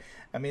 range. But,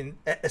 I mean,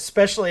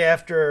 especially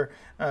after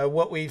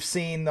what we've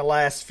seen the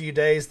last few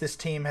days, this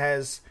team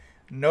has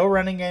no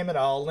running game at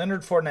all.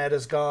 Leonard Fournette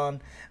is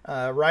gone.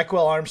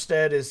 Raquel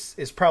Armstead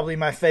is probably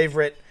my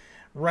favorite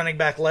running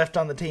back left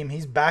on the team.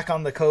 He's back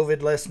on the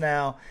COVID list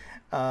now.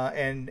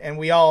 And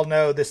we all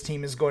know this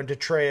team is going to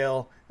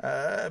trail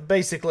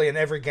basically in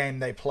every game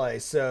they play.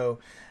 So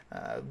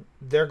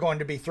they're going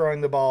to be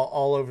throwing the ball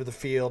all over the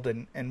field,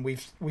 and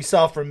we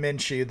saw from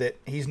Minshew that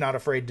he's not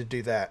afraid to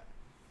do that.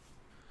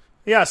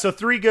 Yeah, so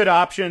 3 good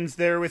options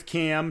there with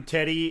Cam,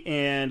 Teddy,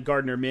 and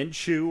Gardner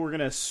Minshew. We're going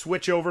to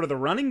switch over to the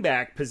running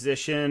back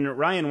position.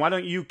 Ryan, why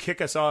don't you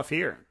kick us off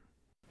here?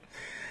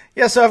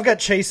 Yeah, so I've got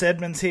Chase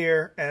Edmonds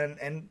here,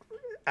 and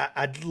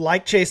I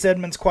like Chase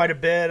Edmonds quite a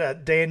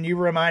bit. Dan, you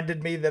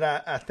reminded me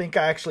that I think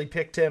I actually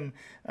picked him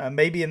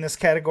maybe in this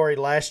category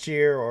last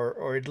year,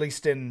 or at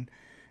least in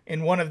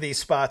one of these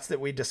spots that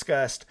we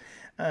discussed.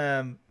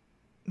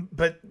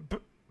 But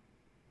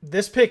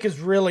this pick is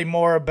really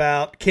more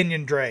about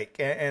Kenyon Drake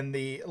and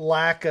the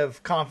lack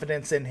of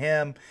confidence in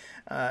him,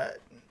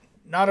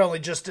 not only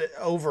just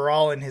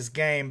overall in his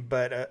game,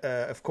 but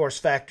of course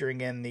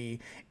factoring in the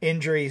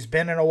injury. He's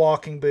been in a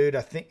walking boot.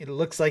 I think it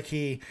looks like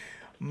he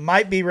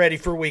might be ready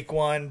for week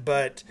 1,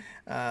 but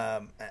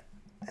I'm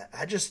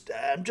just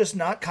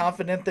not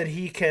confident that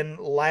he can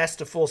last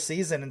a full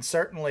season, and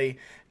certainly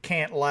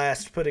can't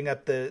last putting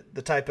up the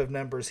type of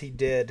numbers he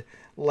did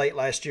late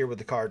last year with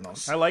the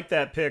Cardinals. I like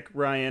that pick,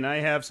 Ryan. I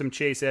have some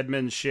Chase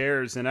Edmonds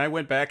shares, and I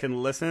went back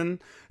and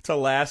listened to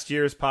last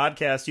year's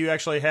podcast. You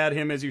actually had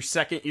him as your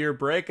second-year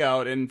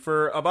breakout, and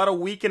for about a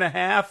week and a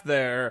half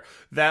there,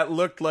 that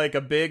looked like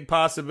a big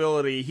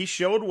possibility. He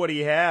showed what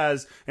he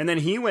has, and then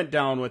he went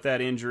down with that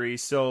injury,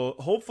 so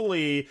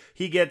hopefully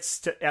he gets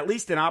to at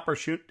least an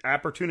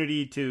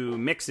opportunity to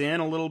mix in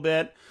a little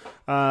bit.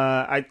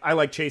 I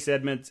like Chase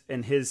Edmonds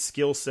and his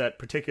skill set,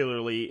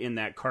 particularly in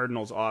that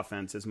Cardinals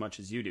offense, as much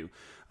as you do.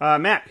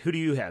 Matt, who do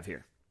you have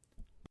here?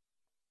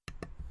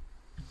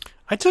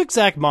 I took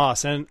Zach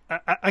Moss, and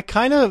I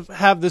kind of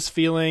have this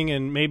feeling,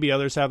 and maybe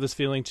others have this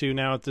feeling too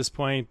now at this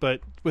point,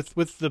 but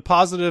with the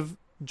positive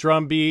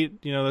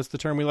drumbeat, that's the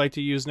term we like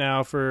to use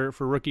now for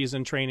rookies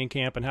in training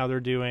camp and how they're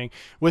doing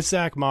with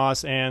Zach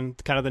Moss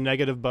and kind of the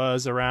negative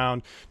buzz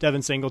around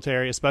Devin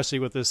Singletary, especially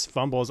with his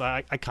fumbles.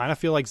 I kind of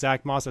feel like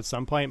Zach Moss at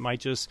some point might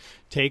just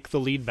take the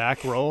lead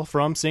back role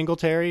from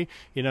Singletary.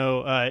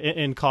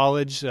 In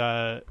college,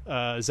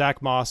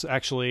 Zach Moss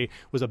actually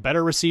was a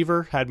better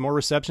receiver, had more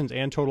receptions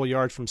and total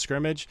yards from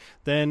scrimmage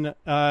than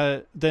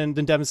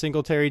Devin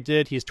Singletary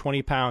did. He's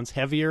 20 pounds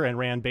heavier and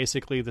ran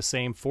basically the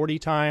same 40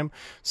 time.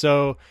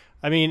 So,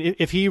 I mean,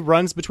 if he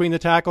runs between the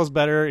tackles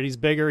better, he's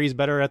bigger, he's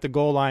better at the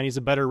goal line, he's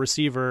a better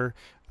receiver.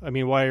 I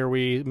mean, why are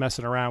we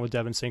messing around with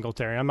Devin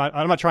Singletary? I'm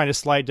not trying to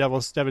slight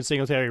Devin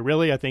Singletary,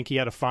 really. I think he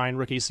had a fine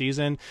rookie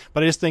season,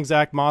 but I just think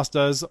Zach Moss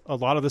does a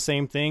lot of the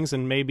same things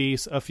and maybe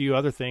a few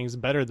other things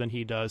better than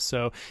he does.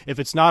 So if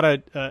he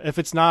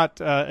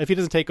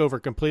doesn't take over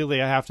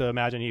completely, I have to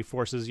imagine he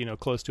forces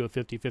close to a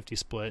 50-50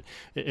 split,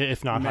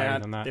 if not higher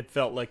than that. It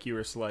felt like you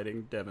were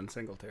slighting Devin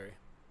Singletary.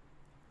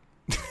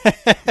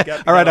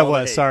 All right, I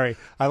was sorry.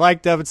 I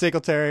like Devin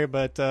Singletary,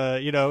 but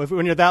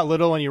when you're that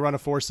little and you run a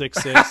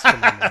 4.66,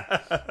 come on,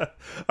 man.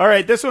 All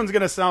right, this one's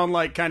going to sound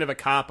like kind of a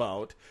cop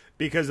out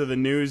because of the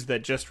news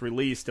that just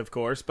released, of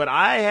course. But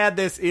I had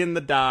this in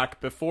the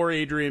doc before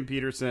Adrian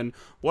Peterson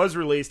was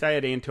released. I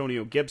had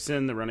Antonio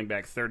Gibson, the running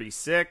back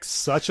 36.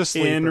 Such a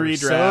sleeper. In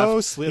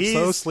redraft. He's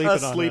so sleeping a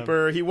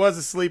sleeper. On him. He was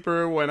a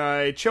sleeper when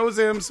I chose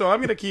him, so I'm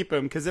going to keep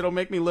him because it'll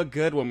make me look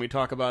good when we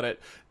talk about it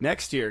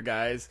next year,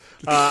 guys.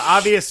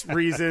 Obvious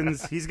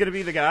reasons. He's going to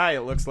be the guy,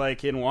 it looks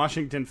like, in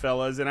Washington,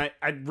 fellas. And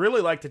I'd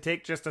really like to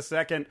take just a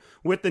second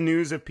with the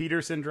news of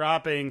Peterson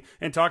dropping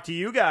and talk to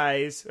you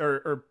guys,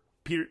 or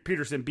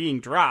Peterson being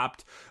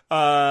dropped.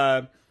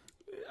 I'd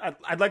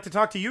like to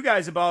talk to you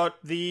guys about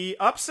the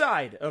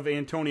upside of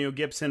Antonio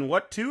Gibson,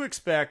 what to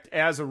expect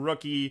as a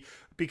rookie,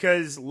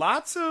 because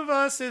lots of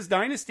us as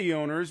Dynasty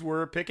owners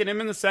were picking him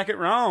in the second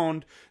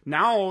round.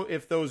 Now,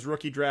 if those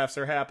rookie drafts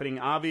are happening,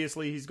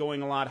 obviously he's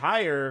going a lot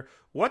higher.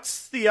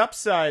 What's the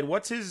upside?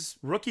 What's his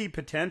rookie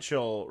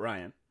potential,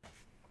 Ryan?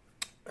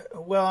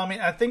 Well, I mean,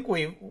 I think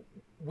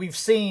we've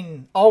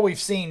seen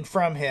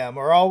from him,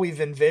 or all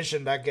we've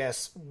envisioned, I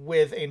guess,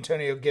 with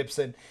Antonio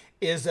Gibson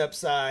is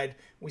upside.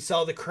 We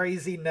saw the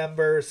crazy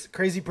numbers,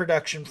 crazy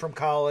production from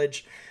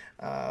college,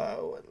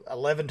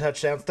 11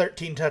 touchdowns,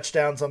 13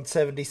 touchdowns on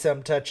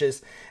 70-some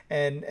touches,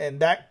 and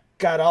that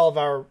got all of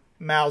our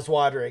mouths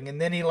watering.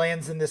 And then he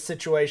lands in this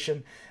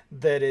situation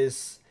that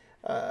is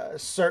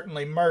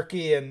certainly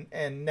murky,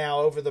 and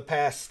now over the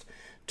past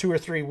 2 or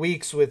 3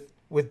 weeks with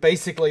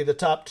basically the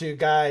top two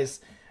guys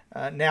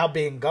now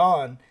being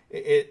gone,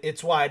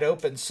 it's wide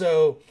open.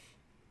 So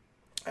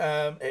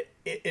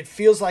it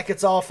feels like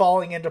it's all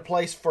falling into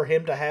place for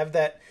him to have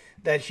that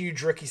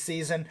huge rookie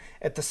season.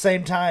 At the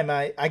same time,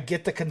 I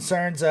get the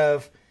concerns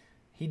of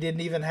he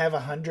didn't even have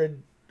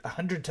 100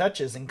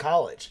 touches in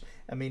college.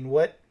 I mean,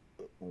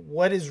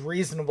 what is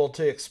reasonable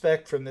to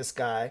expect from this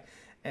guy?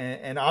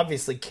 And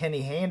obviously, can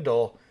he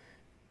handle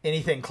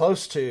anything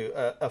close to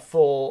a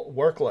full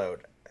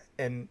workload?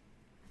 And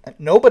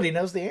nobody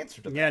knows the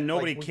answer to that. Yeah,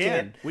 nobody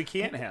can. We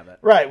can't have it.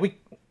 Right.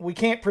 We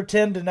can't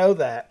pretend to know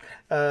that.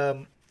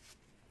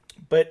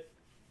 But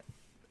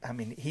I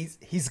mean,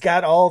 he's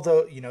got all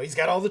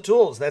the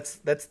tools. That's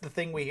the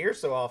thing we hear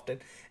so often,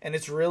 and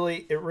it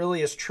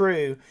really is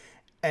true.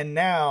 And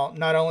now,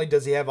 not only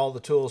does he have all the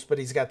tools, but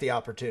he's got the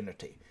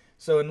opportunity.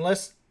 So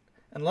unless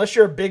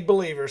you're a big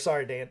believer,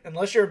 sorry Dan,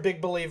 unless you're a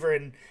big believer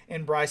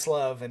in Bryce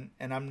Love, and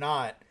I'm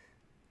not,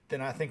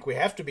 then I think we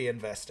have to be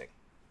investing.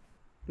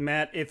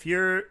 Matt, if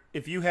you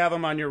have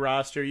him on your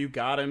roster, you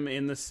got him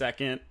in the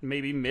second,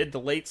 maybe mid to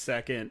late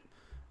second,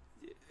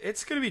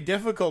 it's going to be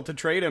difficult to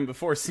trade him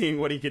before seeing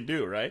what he can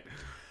do, right?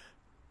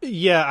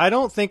 Yeah, I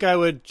don't think I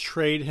would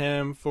trade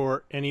him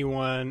for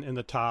anyone in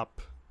the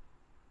top,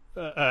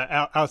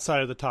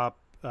 outside of the top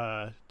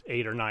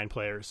 8 or 9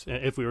 players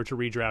if we were to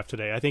redraft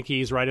today. I think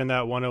he's right in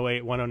that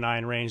 108,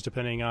 109 range,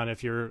 depending on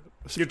if you're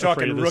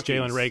talking of this rookies.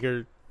 Jalen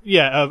Reagor.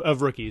 Yeah,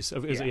 of rookies. So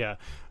the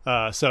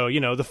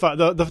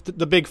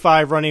big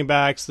 5 running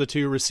backs, the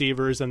 2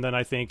 receivers, and then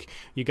I think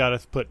you got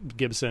to put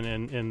Gibson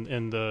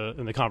in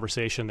the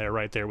conversation there,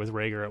 right there with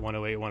Reagor at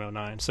 108,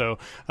 109. So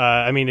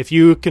I mean, if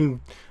you can,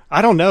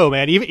 I don't know,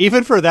 man.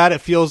 Even for that, it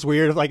feels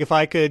weird. Like if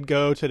I could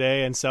go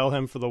today and sell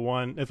him for the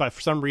one, if I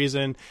for some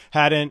reason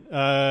hadn't.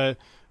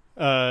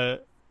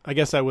 I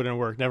guess that wouldn't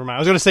work. Never mind. I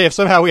was going to say, if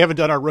somehow we haven't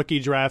done our rookie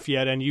draft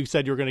yet and you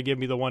said you were going to give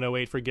me the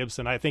 108 for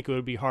Gibson, I think it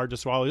would be hard to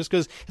swallow just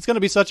because it's going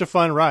to be such a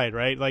fun ride,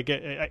 right? Like,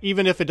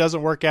 even if it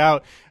doesn't work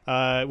out,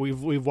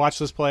 we've watched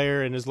this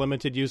player in his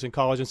limited use in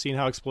college and seen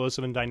how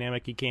explosive and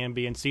dynamic he can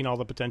be and seen all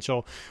the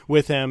potential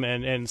with him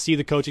and see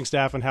the coaching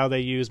staff and how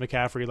they used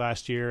McCaffrey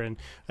last year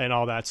and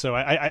all that. So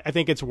I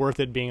think it's worth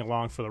it being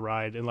along for the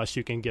ride unless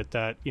you can get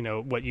that,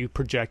 what you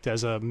project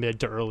as a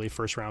mid to early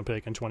first round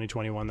pick in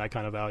 2021, that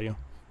kind of value.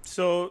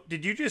 So,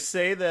 did you just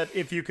say that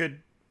if you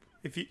could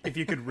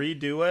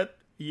redo it,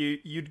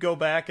 you'd go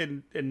back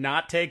and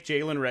not take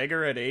Jalen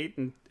Reagor at 8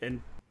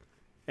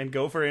 and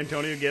go for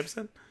Antonio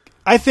Gibson?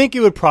 I think it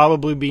would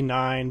probably be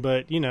 9,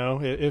 but you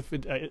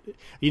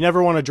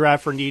never want to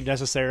draft for need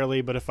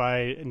necessarily. But if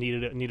I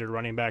needed a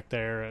running back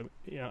there,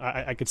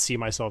 I could see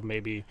myself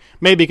maybe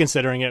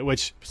considering it,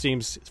 which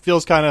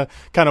feels kind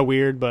of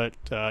weird, but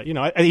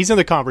he's in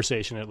the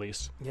conversation at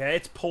least. Yeah,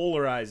 it's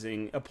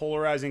polarizing. A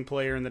polarizing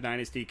player in the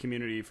Dynasty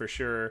community for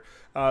sure.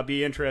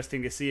 Be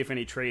interesting to see if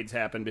any trades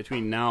happen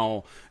between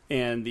now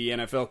and the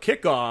NFL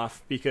kickoff,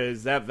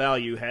 because that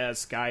value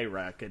has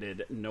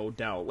skyrocketed, no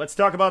doubt. Let's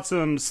talk about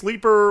some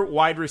sleeper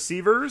wide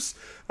receivers.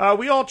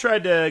 We all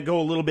tried to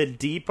go a little bit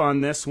deep on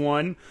this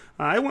one.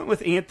 I went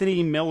with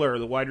Anthony Miller,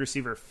 the wide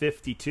receiver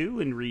 52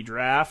 in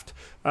redraft.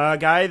 A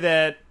guy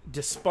that,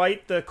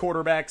 despite the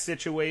quarterback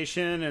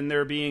situation and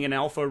there being an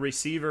alpha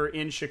receiver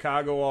in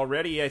Chicago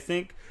already, I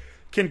think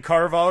can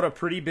carve out a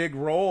pretty big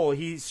role.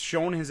 He's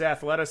shown his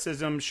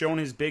athleticism, shown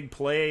his big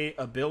play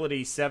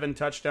ability, 7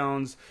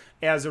 touchdowns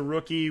as a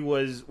rookie,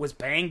 was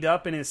banged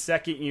up in his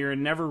second year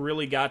and never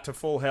really got to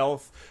full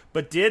health,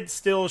 but did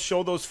still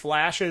show those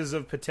flashes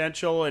of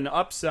potential and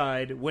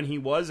upside when he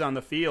was on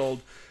the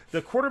field.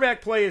 The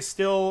quarterback play is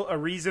still a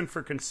reason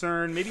for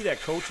concern, maybe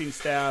that coaching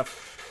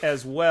staff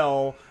as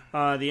well.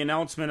 The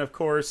announcement, of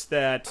course,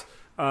 that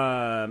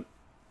Nick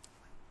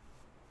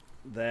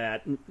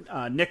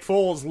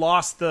Foles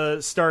lost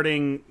the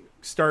starting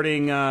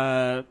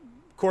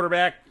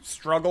quarterback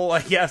struggle,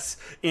 I guess,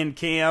 in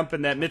camp,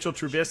 and that Mitchell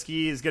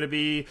Trubisky is going to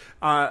be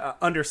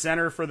under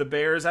center for the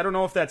Bears. I don't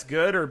know if that's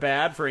good or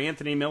bad for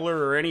Anthony Miller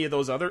or any of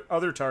those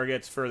other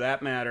targets for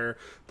that matter.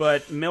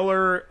 But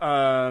Miller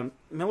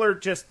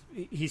just,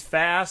 he's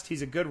fast.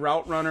 He's a good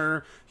route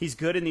runner. He's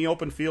good in the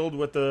open field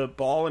with the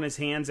ball in his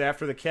hands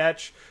after the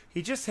catch.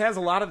 He just has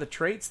a lot of the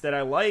traits that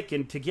I like,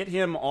 and to get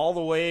him all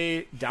the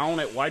way down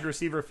at wide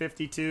receiver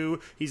 52,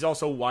 he's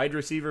also wide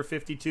receiver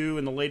 52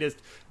 in the latest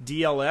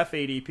DLF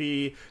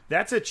ADP.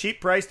 That's a cheap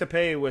price to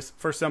pay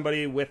for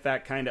somebody with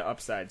that kind of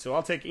upside. So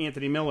I'll take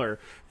Anthony Miller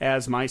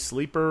as my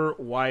sleeper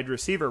wide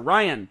receiver.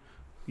 Ryan,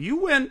 you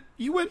went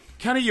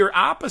kind of your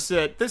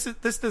opposite. This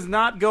does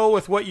not go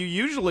with what you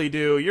usually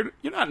do. You're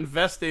not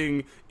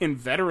investing in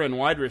veteran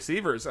wide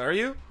receivers, are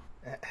you?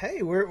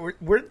 Hey,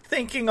 we're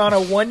thinking on a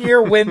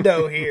 1-year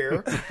window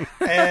here,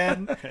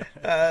 and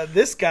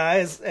this guy,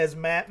 as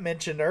Matt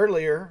mentioned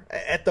earlier,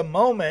 at the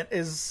moment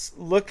is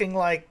looking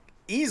like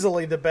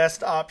easily the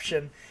best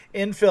option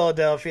in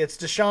Philadelphia. It's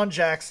Deshaun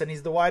Jackson.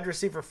 He's the wide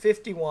receiver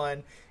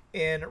 51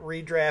 in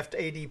redraft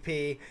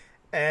ADP,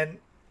 and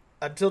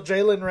until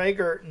Jalen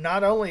Reagor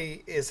not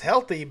only is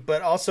healthy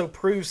but also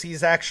proves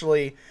he's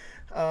actually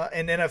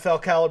an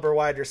NFL caliber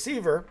wide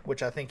receiver,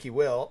 which I think he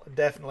will,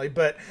 definitely.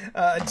 But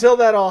until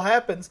that all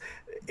happens,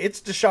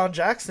 it's Deshaun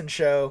Jackson's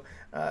show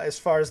as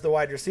far as the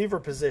wide receiver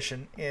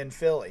position in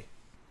Philly.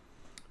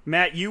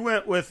 Matt, you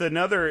went with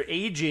another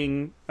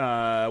aging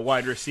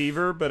wide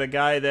receiver, but a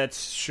guy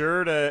that's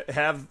sure to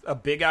have a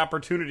big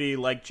opportunity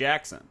like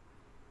Jackson.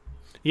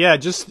 Yeah,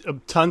 just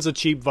tons of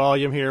cheap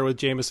volume here with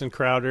Jamison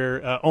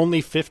Crowder.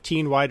 Only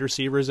 15 wide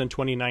receivers in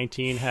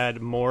 2019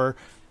 had more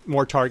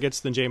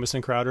targets than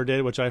Jamison Crowder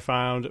did, which I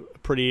found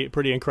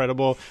pretty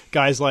incredible.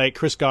 Guys like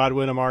Chris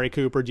Godwin, Amari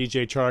Cooper,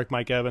 DJ Chark,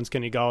 Mike Evans,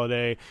 Kenny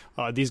Golladay,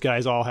 these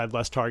guys all had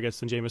less targets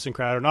than Jamison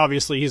Crowder. And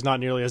obviously he's not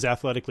nearly as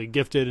athletically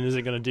gifted and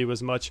isn't going to do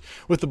as much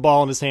with the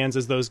ball in his hands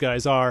as those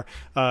guys are.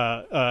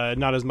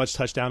 Not as much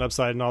touchdown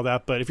upside and all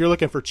that. But if you're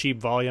looking for cheap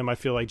volume, I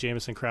feel like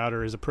Jamison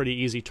Crowder is a pretty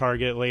easy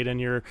target late in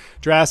your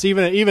drafts.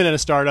 Even in a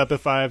startup,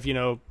 if I've,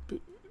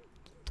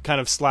 kind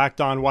of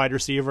slacked on wide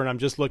receiver and I'm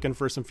just looking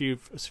for some few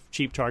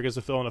cheap targets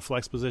to fill in a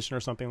flex position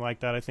or something like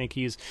that, I think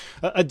he's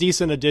a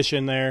decent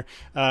addition there.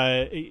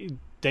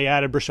 They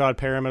added Brashad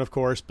Perriman, of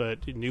course,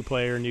 but new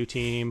player, new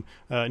team,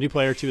 new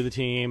player to the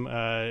team.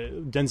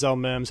 Denzel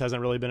Mims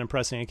hasn't really been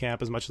impressing in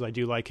camp as much as I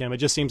do like him. It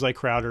just seems like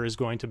Crowder is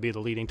going to be the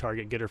leading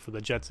target getter for the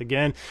Jets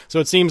again.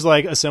 So it seems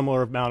like a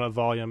similar amount of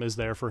volume is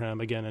there for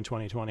him again in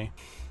 2020.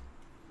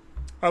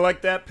 I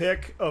like that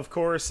pick, of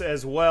course,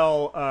 as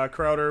well.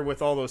 Crowder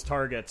with all those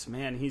targets.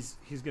 Man, he's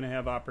going to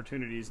have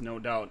opportunities, no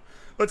doubt.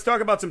 Let's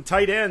talk about some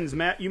tight ends.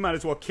 Matt, you might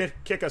as well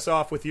kick us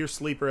off with your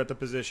sleeper at the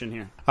position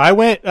here. I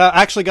went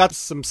actually got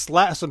some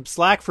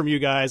slack from you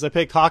guys. I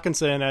picked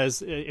Hawkinson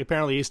as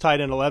apparently he's tight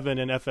end 11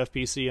 in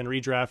FFPC and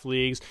redraft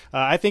leagues.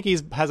 I think he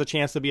has a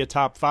chance to be a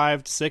top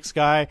 5 to 6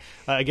 guy.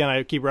 Again,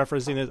 I keep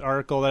referencing this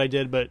article that I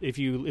did, but if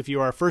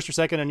you are first or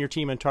second on your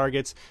team in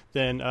targets,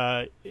 then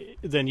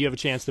you have a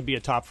chance to be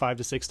a top 5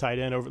 to 6 tight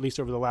end at least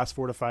over the last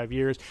 4 to 5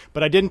 years.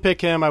 But I didn't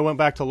pick him. I went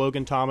back to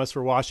Logan Thomas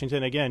for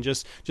Washington. Again,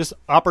 just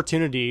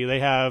opportunity.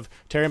 They have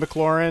Terry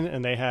McLaurin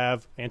and they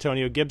have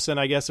Antonio Gibson,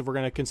 I guess, if we're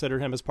going to consider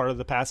him as part of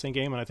the passing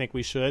game, and I think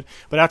we should.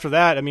 But after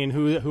that, I mean,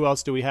 who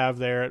else do we have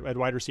there at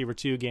wide receiver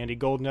 2? Gandy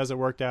Golden hasn't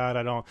worked out.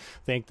 I don't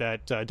think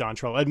that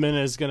Dontrell Edmond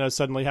is going to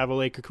suddenly have a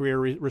late career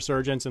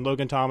resurgence, and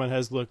Logan Thomas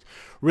has looked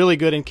really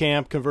good in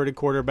camp, converted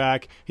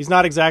quarterback. He's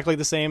not exactly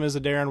the same as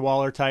a Darren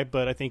Waller type,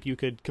 but I think you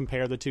could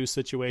compare the two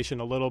situation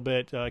a little bit.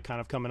 bit,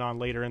 kind of coming on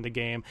later in the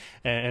game,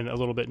 and a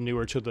little bit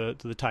newer to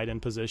the tight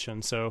end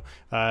position. So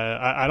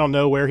I don't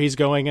know where he's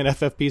going in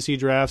FFPC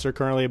drafts or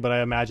currently, but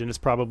I imagine it's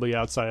probably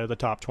outside of the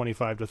top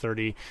 25 to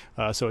 30.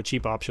 So a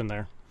cheap option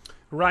there.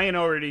 Ryan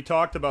already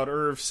talked about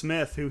Irv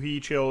Smith, who he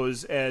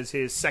chose as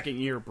his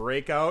second-year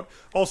breakout.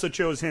 Also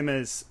chose him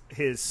as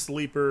his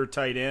sleeper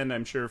tight end,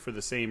 I'm sure for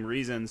the same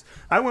reasons.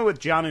 I went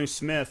with Jonnu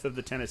Smith of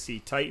the Tennessee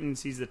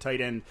Titans. He's the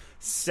tight end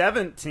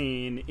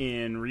 17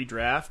 in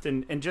redraft,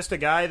 and just a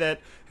guy that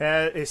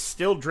is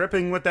still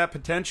dripping with that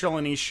potential,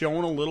 and he's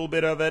shown a little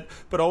bit of it,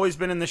 but always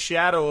been in the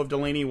shadow of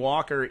Delaney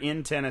Walker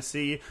in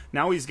Tennessee.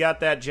 Now he's got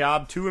that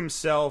job to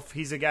himself.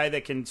 He's a guy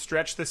that can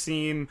stretch the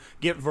seam,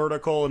 get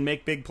vertical, and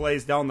make big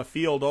plays down the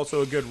field.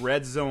 Also a good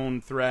red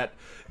zone threat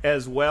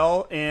as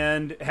well,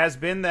 and has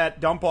been that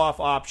dump-off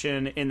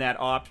option in that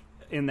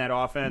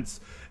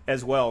offense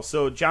as well.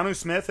 So Jonnu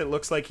Smith, it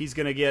looks like he's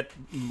going to get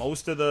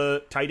most of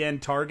the tight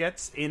end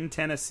targets in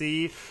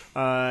Tennessee,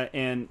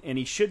 and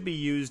he should be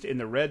used in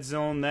the red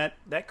zone.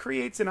 That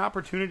creates an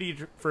opportunity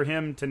for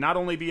him to not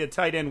only be a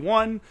tight end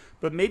 1,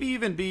 but maybe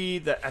even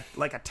be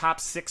like a top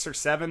 6 or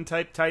 7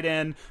 type tight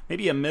end,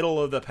 maybe a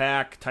middle of the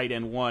pack tight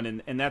end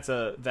 1, and that's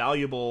a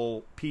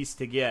valuable piece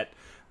to get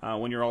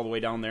when you're all the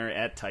way down there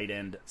at tight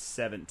end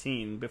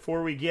 17.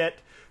 Before we get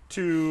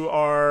to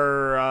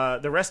our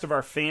the rest of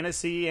our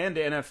fantasy and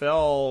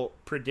NFL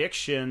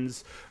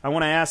predictions, I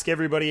want to ask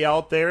everybody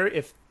out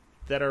there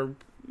that are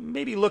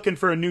maybe looking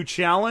for a new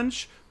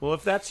challenge. Well,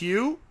 if that's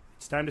you,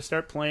 it's time to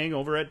start playing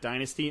over at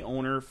Dynasty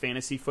Owner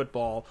Fantasy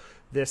Football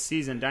this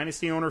season.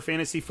 Dynasty Owner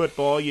Fantasy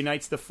Football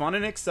unites the fun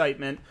and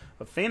excitement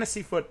of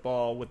fantasy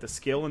football with the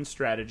skill and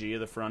strategy of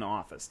the front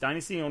office.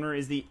 Dynasty Owner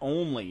is the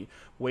only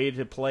way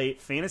to play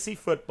fantasy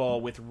football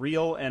with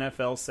real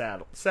NFL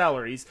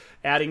salaries,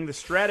 adding the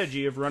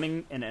strategy of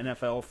running an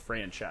NFL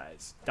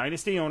franchise.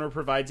 Dynasty Owner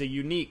provides a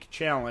unique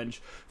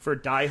challenge for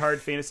diehard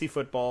fantasy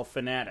football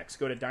fanatics.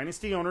 Go to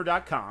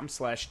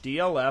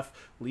dynastyowner.com/DLF.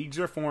 Leagues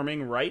are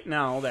forming right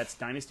now. That's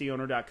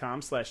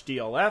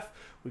dynastyowner.com/DLF.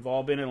 We've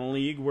all been in a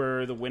league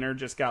where the winner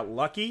just got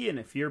lucky, and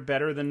if you're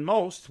better than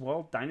most,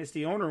 well,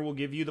 Dynasty Owner will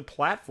give you the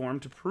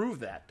platform to prove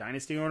that.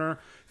 Dynasty Owner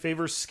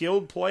favors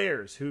skilled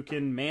players who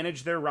can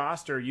manage their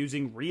roster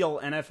using real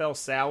NFL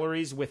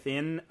salaries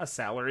within a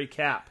salary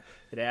cap.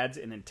 It adds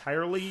an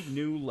entirely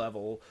new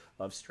level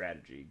of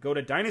strategy. Go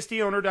to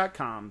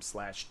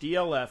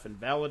dynastyowner.com/DLF and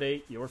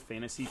validate your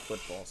fantasy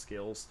football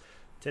skills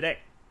today.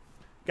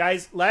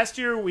 Guys, last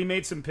year we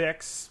made some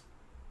picks.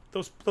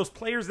 Those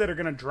players that are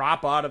going to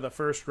drop out of the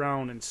first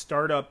round and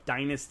start up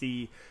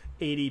Dynasty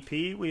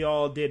ADP, we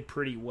all did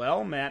pretty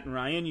well. Matt and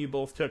Ryan, you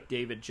both took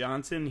David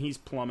Johnson. He's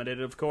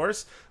plummeted, of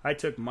course. I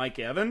took Mike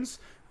Evans.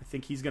 I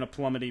think he's going to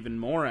plummet even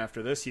more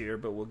after this year,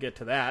 but we'll get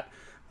to that.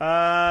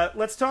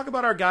 Let's talk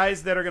about our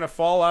guys that are going to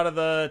fall out of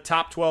the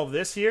top 12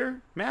 this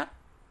year. Matt,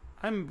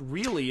 I'm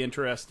really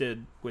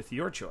interested with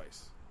your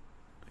choice.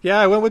 Yeah,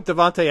 I went with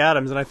Davante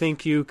Adams, and I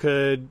think you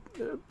could,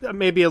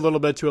 maybe a little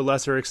bit to a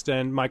lesser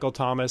extent, Michael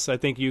Thomas. I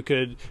think you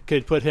could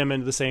put him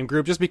into the same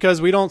group just because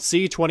we don't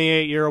see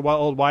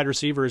 28-year-old wide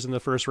receivers in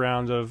the first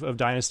round of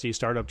Dynasty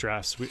startup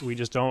drafts. We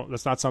just don't.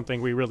 That's not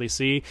something we really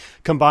see.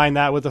 Combine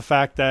that with the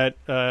fact that,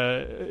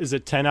 is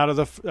it 10 out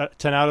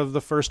of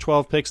the first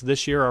 12 picks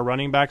this year are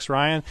running backs,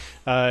 Ryan,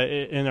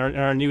 in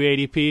our new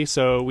ADP.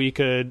 So we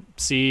could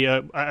see,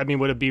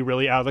 would it be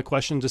really out of the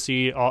question to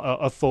see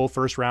a full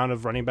first round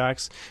of running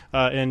backs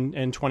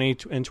in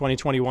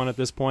 2021 at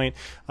this point,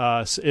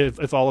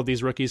 if all of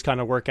these rookies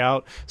kind of work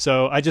out.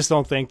 So I just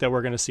don't think that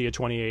we're going to see a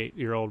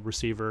 28-year-old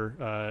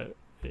receiver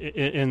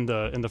in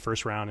the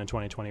first round in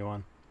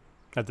 2021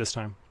 at this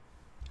time.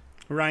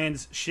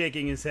 Ryan's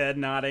shaking his head,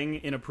 nodding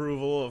in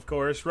approval, of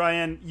course.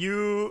 Ryan,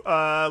 you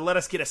let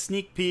us get a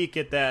sneak peek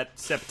at that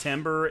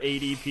September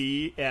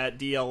ADP at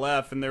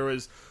DLF, and there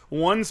was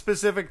one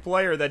specific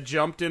player that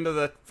jumped into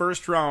the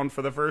first round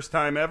for the first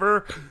time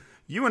ever.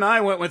 You and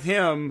I went with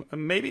him,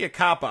 maybe a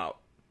cop-out.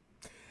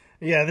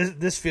 Yeah,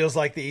 this feels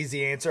like the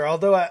easy answer.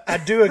 Although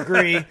I do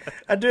agree,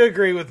 I do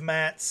agree with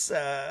Matt's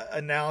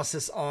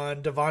analysis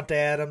on Davante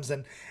Adams,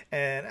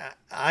 and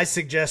I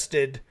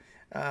suggested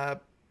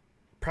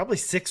probably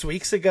 6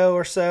 weeks ago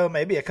or so,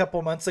 maybe a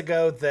couple months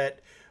ago,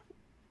 that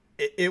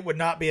it would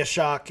not be a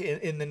shock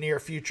in the near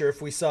future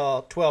if we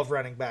saw 12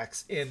 running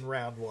backs in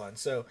round one.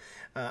 So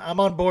I'm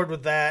on board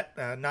with that.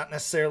 Not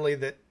necessarily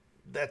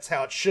that's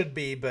how it should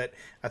be, but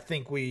I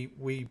think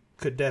we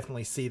could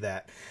definitely see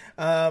that.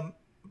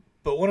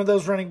 But one of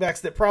those running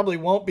backs that probably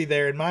won't be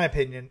there, in my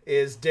opinion,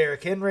 is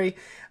Derrick Henry.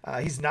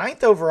 He's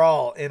 9th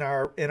overall in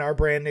our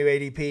brand new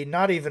ADP,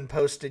 not even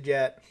posted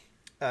yet.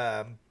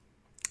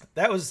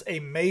 That was a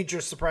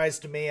major surprise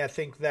to me. I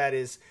think that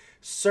is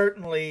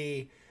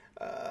certainly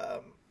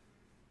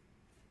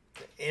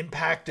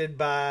impacted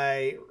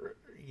by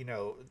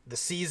the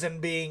season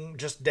being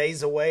just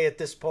days away at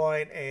this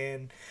point,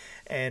 and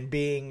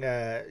being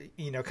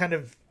kind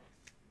of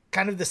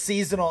the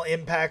seasonal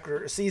impact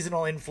or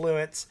seasonal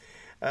influence,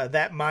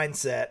 that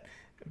mindset.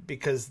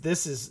 because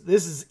this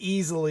is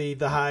easily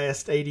the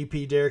highest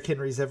ADP Derrick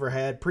Henry's ever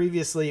had.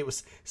 Previously, it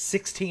was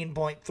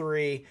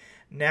 16.3.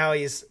 Now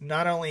he's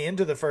not only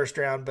into the first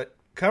round, but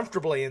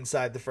comfortably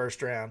inside the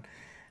first round.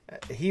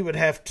 He would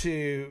have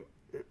to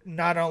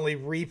not only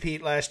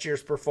repeat last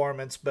year's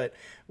performance, but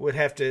would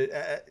have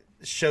to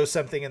show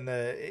something in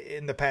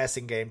the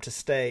passing game to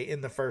stay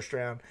in the first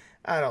round.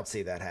 I don't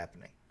see that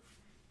happening.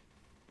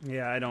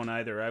 Yeah, I don't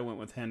either. I went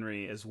with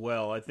Henry as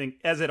well. I think,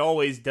 as it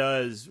always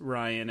does,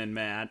 Ryan and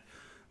Matt,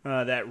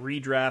 that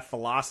redraft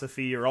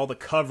philosophy or all the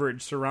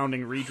coverage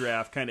surrounding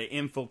redraft kind of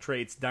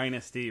infiltrates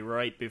Dynasty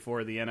right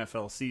before the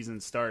NFL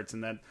season starts,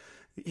 and that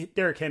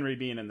Derrick Henry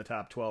being in the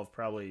top 12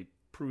 probably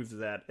proves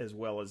that as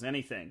well as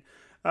anything.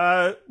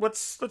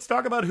 Let's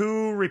talk about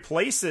who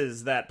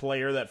replaces that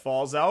player that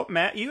falls out.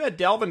 Matt, you had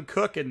Dalvin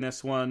Cook in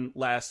this one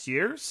last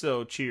year,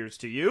 so cheers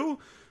to you.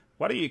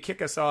 Why don't you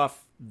kick us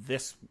off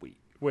this week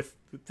with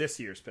this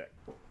year's pick?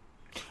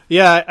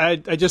 Yeah, I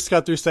just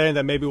got through saying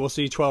that maybe we'll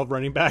see 12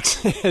 running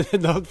backs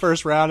in the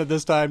first round at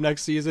this time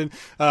next season.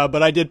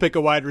 But I did pick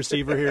a wide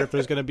receiver here. If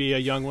there's going to be a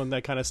young one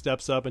that kind of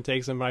steps up and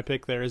takes him, my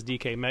pick there is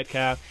DK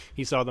Metcalf.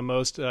 He saw the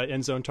most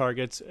end zone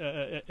targets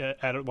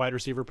at a wide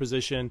receiver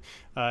position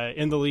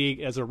in the league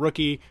as a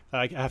rookie.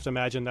 I have to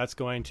imagine that's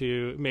going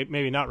to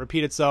maybe not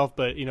repeat itself,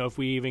 but if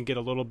we even get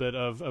a little bit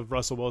of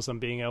Russell Wilson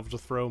being able to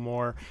throw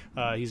more,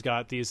 he's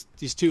got these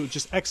two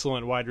just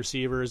excellent wide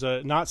receivers,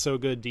 not so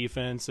good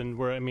defense, and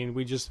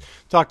we just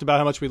talked about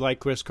how much we like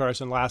Chris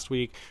Carson last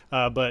week,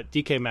 but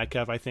DK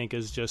Metcalf, I think,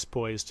 is just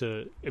poised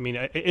to.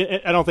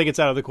 I don't think it's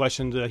out of the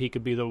question that he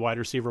could be the wide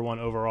receiver one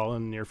overall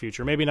in the near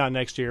future. Maybe not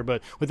next year,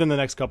 but within the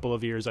next couple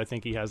of years, I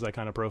think he has that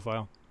kind of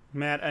profile.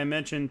 Matt, I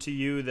mentioned to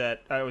you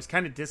that I was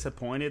kind of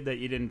disappointed that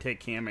you didn't take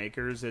Cam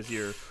Akers as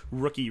your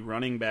rookie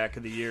running back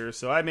of the year.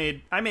 So I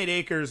made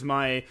Akers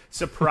my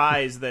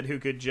surprise that who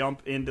could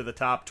jump into the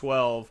top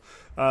 12.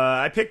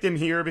 I picked him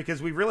here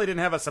because we really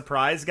didn't have a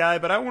surprise guy,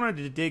 but I wanted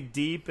to dig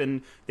deep,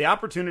 and the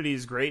opportunity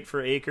is great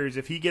for Akers.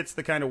 If he gets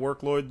the kind of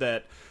workload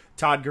that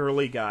Todd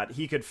Gurley got,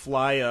 he could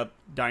fly up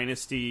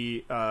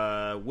Dynasty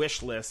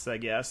wish lists, I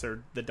guess,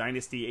 or the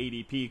Dynasty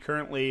ADP,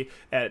 currently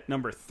at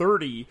number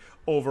 30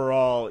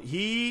 overall.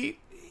 He's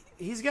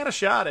got a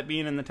shot at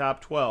being in the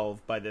top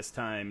 12 by this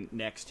time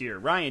next year.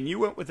 Ryan, you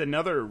went with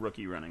another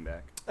rookie running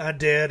back. I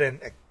did, and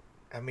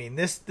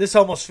this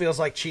almost feels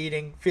like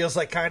cheating. Feels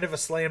like kind of a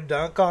slam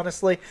dunk,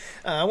 honestly.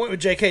 I went with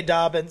J.K.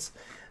 Dobbins.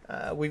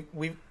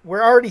 We're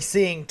already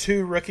seeing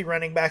two rookie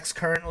running backs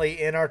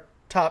currently in our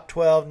top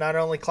 12, not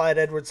only Clyde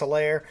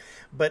Edwards-Helaire,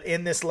 but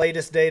in this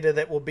latest data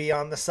that will be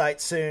on the site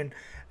soon,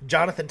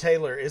 Jonathan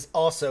Taylor is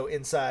also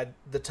inside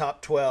the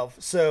top 12.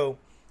 So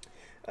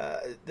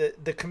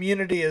the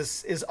community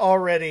is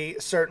already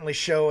certainly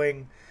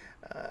showing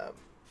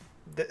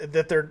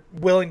that they're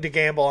willing to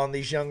gamble on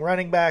these young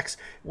running backs.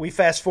 We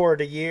fast forward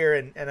a year,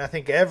 and I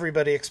think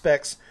everybody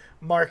expects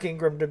Mark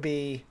Ingram to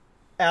be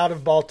out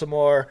of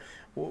Baltimore.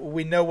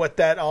 We know what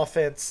that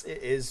offense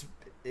is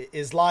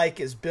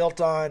built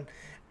on,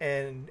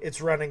 and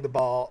it's running the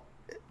ball.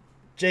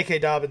 J.K.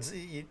 Dobbins,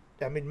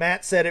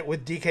 Matt said it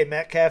with DK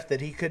Metcalf that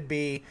he could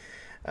be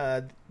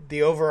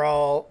the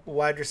overall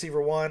wide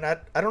receiver one.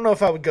 I don't know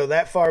if I would go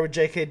that far with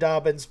J.K.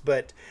 Dobbins,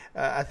 but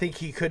I think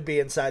he could be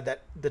inside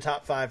the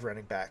top 5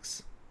 running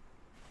backs.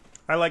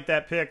 I like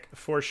that pick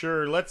for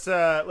sure. Let's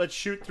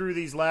shoot through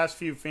these last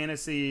few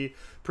fantasy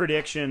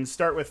predictions.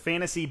 Start with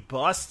fantasy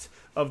bust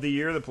of the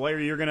year, the player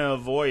you're going to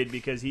avoid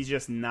because he's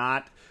just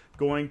not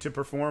going to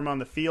perform on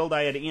the field.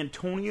 I had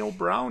Antonio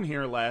Brown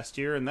here last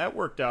year, and that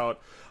worked out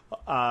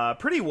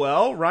pretty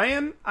well.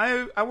 Ryan,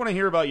 I want to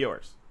hear about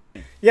yours.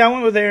 Yeah, I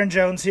went with Aaron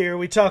Jones here.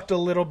 We talked a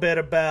little bit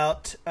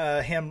about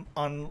him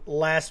on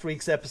last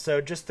week's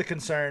episode, just the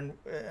concern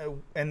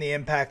and the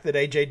impact that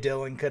A.J.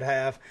 Dillon could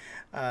have.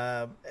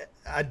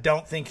 I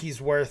don't think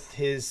he's worth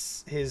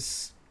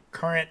his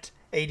current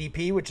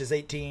ADP, which is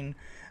 18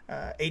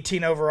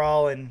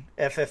 overall in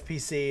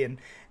FFPC,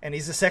 and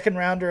he's a second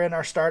rounder in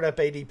our startup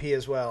ADP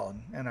as well,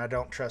 and I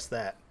don't trust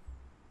that.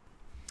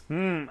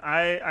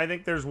 I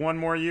think there's one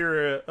more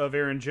year of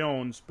Aaron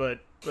Jones, but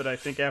I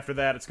think after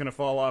that it's going to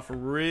fall off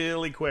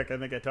really quick. I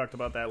think I talked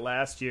about that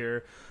last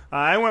year.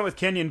 I went with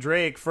Kenyon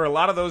Drake for a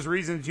lot of those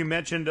reasons you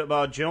mentioned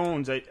about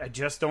Jones. I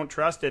just don't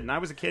trust it, and I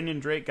was a Kenyon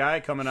Drake guy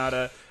coming out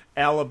of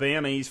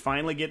Alabama. He's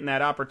finally getting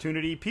that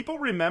opportunity. People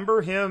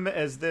remember him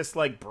as this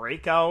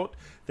breakout,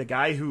 the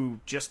guy who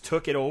just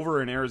took it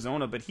over in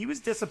Arizona, but he was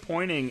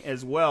disappointing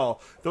as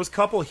well. Those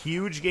couple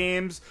huge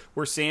games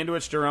were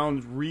sandwiched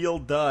around real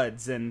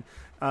duds, and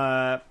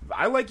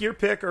I like your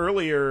pick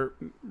earlier,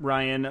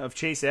 Ryan, of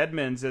Chase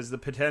Edmonds as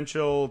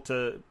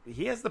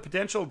he has the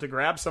potential to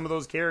grab some of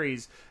those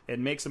carries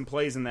and make some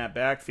plays in that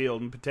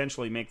backfield and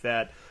potentially make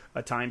that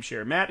a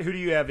timeshare. Matt, who do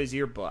you have as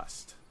your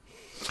bust?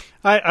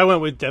 I went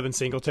with Devin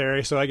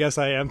Singletary, so I guess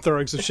I am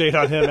throwing some shade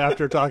on him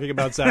after talking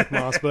about Zach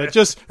Moss. But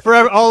just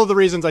for all of the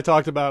reasons I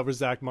talked about with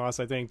Zach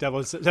Moss, I think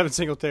Devin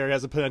Singletary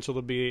has the potential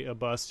to be a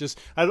bust.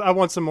 I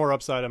want some more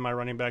upside on my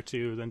running back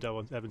too than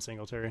Devin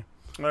Singletary.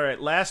 All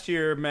right, last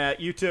year,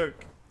 Matt, you took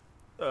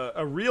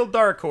a real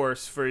dark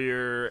horse for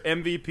your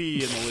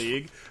MVP in the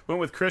league. Went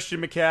with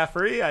Christian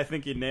McCaffrey. I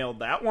think you nailed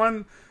that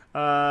one.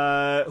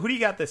 Who do you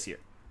got this year?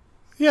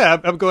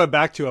 Yeah, I'm going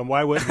back to him.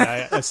 Why wouldn't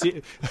I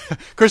see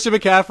Christian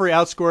McCaffrey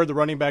outscored the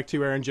running back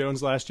to Aaron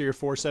Jones last year,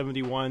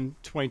 471,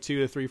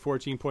 22 to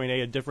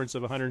 314.8, a difference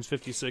of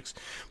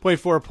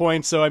 156.4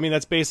 points. So, I mean,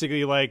 that's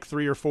basically like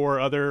 3 or 4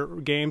 other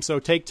games. So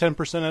take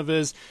 10% of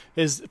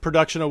his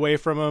production away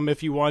from him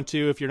if you want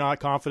to, if you're not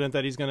confident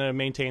that he's going to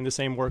maintain the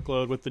same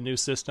workload with the new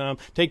system.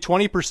 Take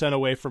 20%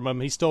 away from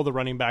him. He's still the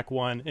running back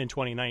 1 in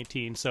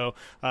 2019. So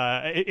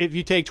if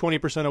you take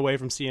 20% away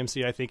from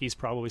CMC, I think he's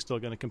probably still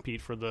going to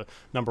compete for the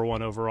number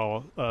 1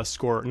 overall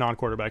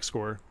non-quarterback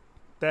score.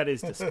 That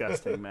is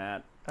disgusting,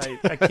 Matt.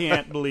 I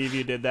can't believe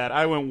you did that.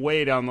 I went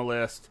way down the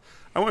list.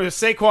 I went with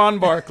Saquon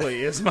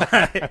Barkley is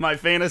my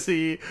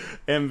fantasy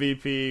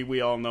MVP.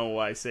 We all know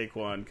why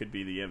Saquon could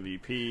be the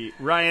MVP.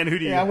 Ryan, who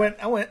do you? Yeah,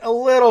 I went a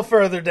little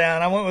further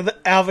down. I went with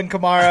Alvin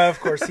Kamara. Of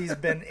course, he's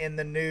been in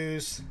the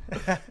news.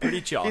 Pretty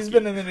chalky. He's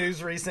been in the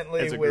news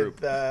recently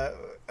with a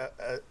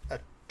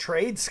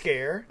trade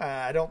scare.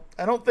 I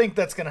don't think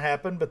that's going to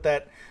happen, but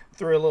that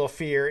threw a little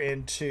fear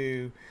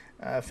into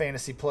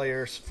fantasy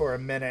players for a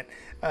minute.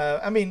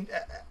 I mean,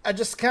 I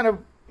just kind of,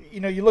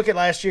 you look at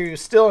last year, he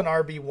was still an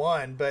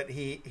RB1, but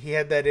he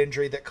had that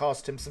injury that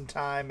cost him some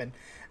time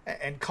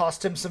and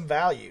cost him some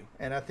value.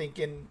 And I think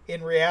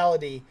in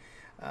reality,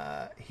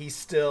 he's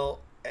still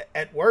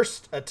at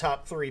worst a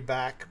top 3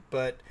 back,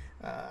 but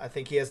I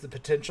think he has the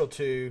potential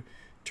to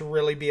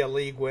really be a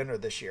league winner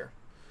this year.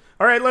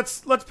 All right,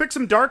 let's pick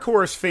some dark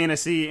horse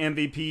fantasy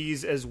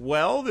MVPs as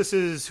well. This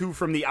is who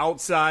from the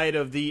outside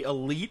of the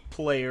elite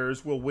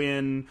players will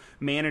win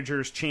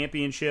managers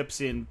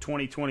championships in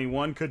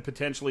 2021, could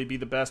potentially be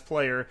the best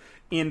player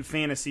in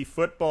fantasy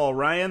football.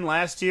 Ryan,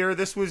 last year,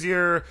 this was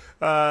your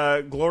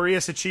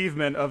glorious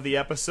achievement of the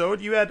episode.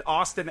 You had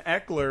Austin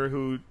Eckler,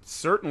 who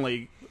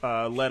certainly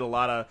led a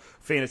lot of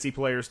fantasy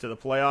players to the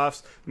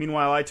playoffs.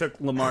 Meanwhile, I took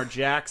Lamar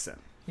Jackson.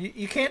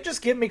 You can't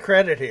just give me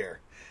credit here.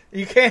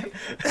 You can't.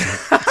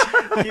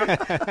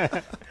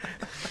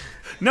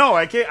 No,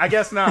 I can't. I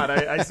guess not.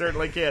 I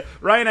certainly can't.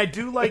 Ryan, I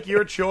do like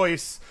your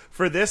choice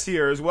for this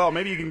year as well.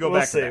 Maybe you can go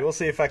back to that. We'll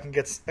see if I can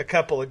get a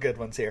couple of good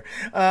ones here.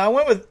 I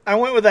went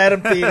with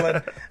Adam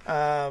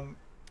Thielen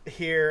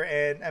here,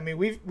 and I mean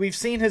we've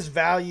seen his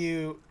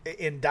value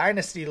in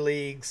dynasty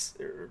leagues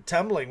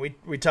tumbling.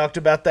 We talked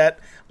about that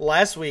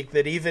last week.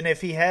 That even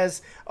if he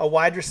has a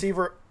wide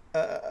receiver.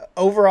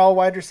 Overall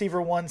wide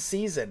receiver 1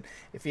 season,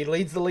 if he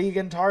leads the league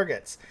in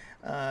targets,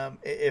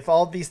 if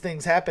all of these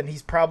things happen,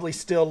 he's probably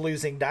still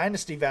losing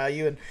dynasty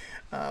value. And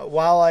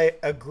while I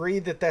agree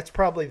that that's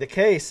probably the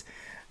case,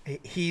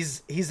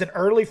 he's an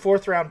early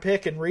 4th round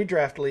pick in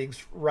redraft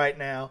leagues right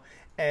now.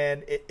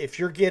 And if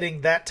you're getting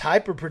that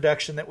type of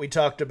production that we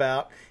talked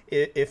about,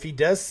 if he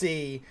does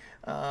see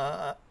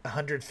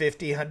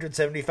 150,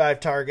 175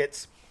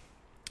 targets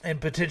and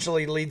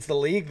potentially leads the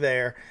league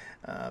there,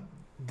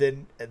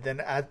 then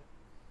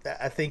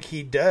I think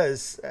he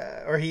does,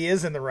 or he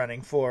is in the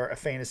running for a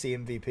fantasy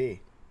MVP.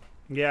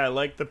 Yeah, I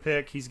like the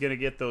pick. He's going to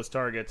get those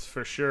targets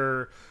for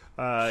sure.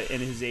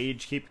 And his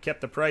age kept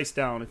the price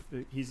down.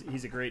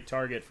 He's a great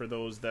target for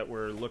those that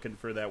were looking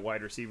for that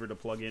wide receiver to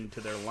plug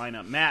into their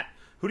lineup. Matt,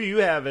 who do you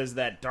have as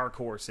that dark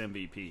horse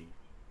MVP?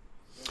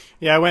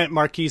 Yeah, I went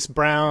Marquise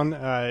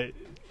Brown.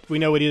 We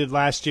know what he did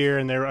last year,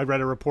 and I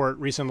read a report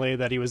recently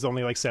that he was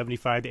only like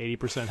 75 to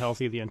 80%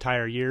 healthy the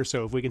entire year.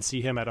 So if we can see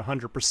him at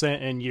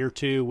 100% in year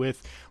 2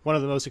 with one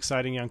of the most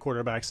exciting young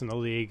quarterbacks in the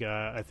league,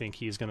 I think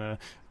he's going to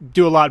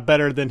do a lot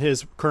better than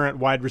his current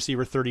wide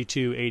receiver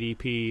 32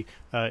 ADP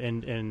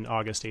in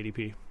August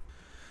ADP.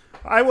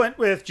 I went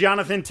with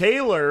Jonathan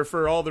Taylor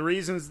for all the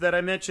reasons that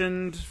I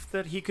mentioned,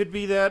 that he could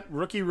be that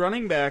rookie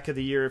running back of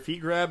the year if he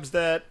grabs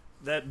the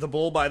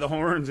bull by the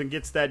horns and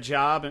gets that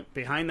job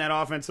behind that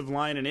offensive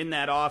line and in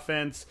that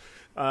offense,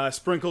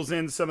 sprinkles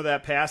in some of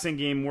that passing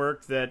game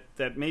work that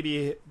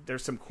maybe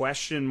there's some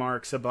question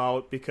marks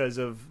about because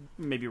of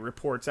maybe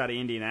reports out of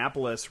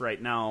Indianapolis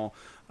right now.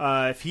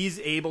 If he's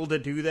able to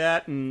do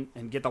that and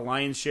get the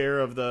lion's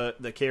share of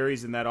the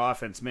carries in that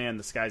offense, man,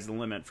 the sky's the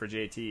limit for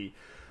JT.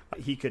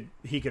 He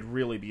could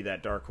really be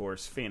that dark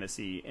horse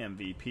fantasy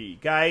MVP.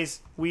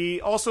 Guys,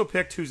 we also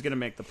picked who's going to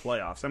make the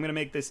playoffs. I'm going to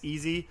make this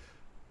easy.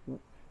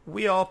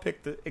 We all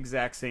picked the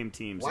exact same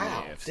teams in the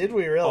AFC. Did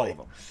we really? All of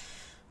them.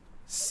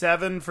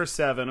 7 for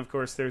 7. Of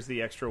course, there's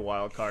the extra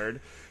wild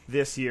card.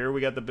 This year, we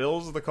got the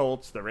Bills, the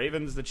Colts, the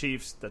Ravens, the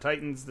Chiefs, the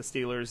Titans, the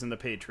Steelers, and the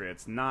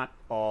Patriots. Not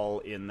all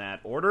in that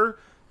order.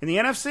 In the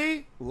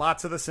NFC,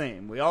 lots of the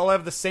same. We all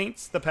have the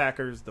Saints, the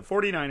Packers, the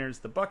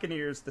 49ers, the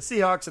Buccaneers, the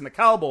Seahawks, and the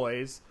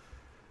Cowboys.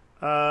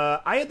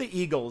 I had the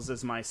Eagles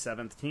as my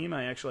 7th team.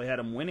 I actually had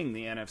them winning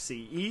the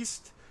NFC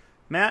East.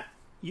 Matt,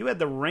 you had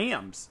the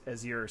Rams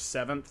as your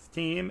 7th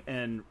team,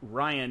 and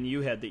Ryan,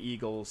 you had the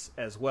Eagles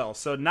as well.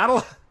 So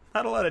not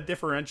a lot of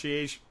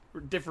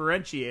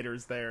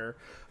differentiators there.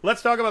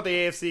 Let's talk about the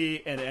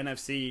AFC and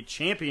NFC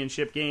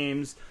championship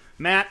games.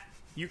 Matt,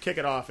 you kick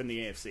it off in the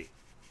AFC.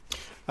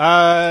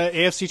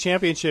 AFC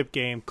Championship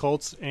game,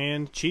 Colts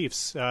and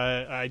Chiefs.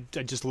 I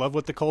just love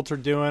what the Colts are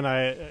doing.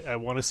 I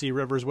want to see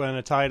Rivers win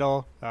a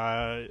title.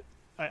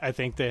 I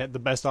think they had the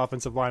best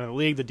offensive line in the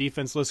league. The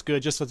defense looks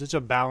good. Just such a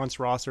balanced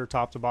roster,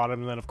 top to bottom.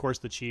 And then, of course,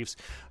 the Chiefs.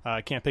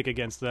 Can't pick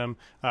against them.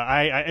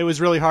 It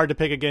was really hard to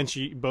pick against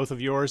both of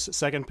yours.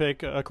 Second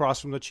pick across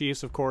from the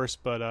Chiefs, of course.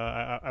 But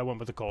I went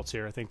with the Colts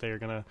here. I think they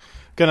are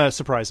gonna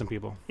surprise some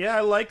people. Yeah,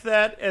 I like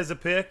that as a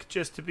pick,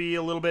 just to be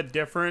a little bit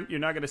different. You're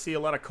not going to see a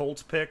lot of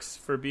Colts picks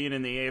for being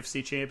in the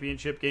AFC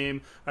Championship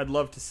game. I'd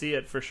love to see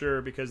it for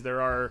sure because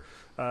there are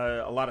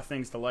a lot of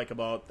things to like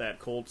about that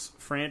Colts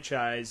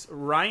franchise.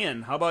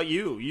 Ryan, how about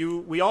you?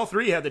 We all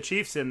three had the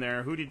Chiefs in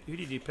there. Who did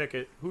you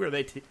pick? Who are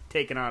they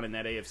taking on in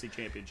that AFC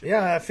Championship?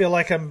 Yeah, I feel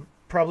like I'm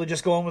probably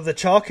just going with the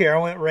chalk here. I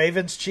went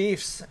Ravens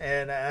Chiefs,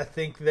 and I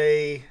think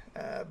they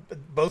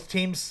both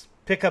teams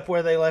pick up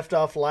where they left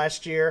off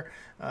last year.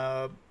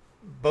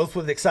 Both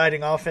with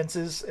exciting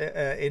offenses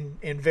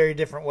in very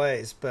different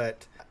ways,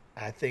 but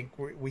I think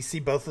we see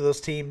both of those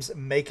teams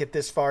make it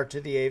this far to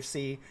the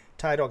AFC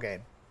title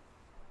game.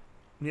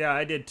 Yeah,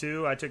 I did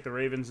too. I took the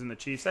Ravens and the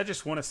Chiefs. I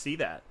just want to see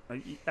that.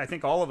 I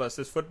think all of us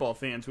as football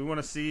fans, we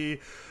want to see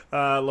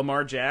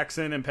Lamar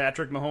Jackson and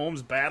Patrick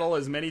Mahomes battle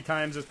as many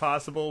times as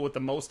possible with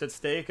the most at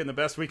stake, and the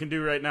best we can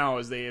do right now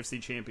is the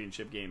AFC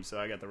Championship game. So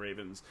I got the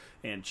Ravens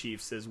and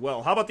Chiefs as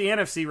well. How about the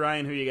NFC,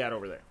 Ryan? Who you got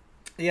over there?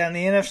 Yeah, in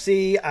the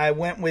NFC, I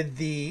went with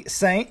the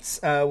Saints,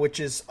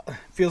 which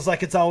feels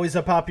like it's always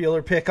a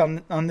popular pick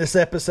on this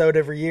episode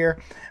every year.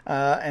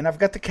 And I've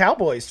got the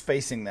Cowboys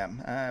facing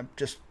them.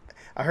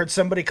 I heard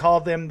somebody call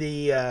them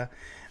the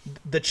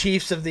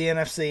Chiefs of the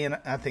NFC, and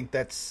I think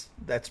that's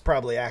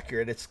probably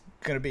accurate. It's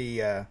going to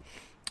be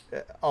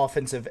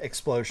offensive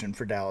explosion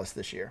for Dallas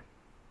this year.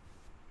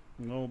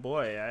 Oh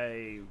boy,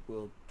 I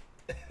will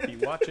be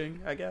watching,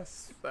 I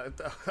guess.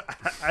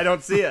 I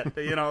don't see it.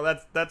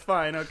 That's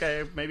fine.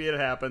 Okay, maybe it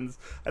happens.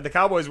 The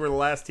Cowboys were the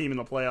last team in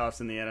the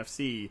playoffs in the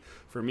NFC.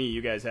 For me,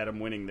 you guys had them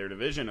winning their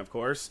division, of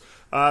course.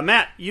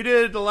 Matt, you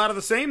did a lot of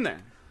the same there.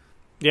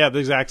 Yeah, the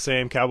exact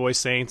same. Cowboys,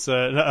 Saints.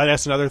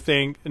 That's another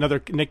thing,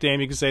 another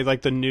nickname you could say,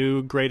 like the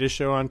new greatest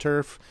show on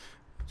turf.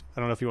 I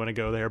don't know if you want to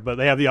go there, but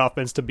they have the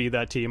offense to be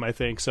that team, I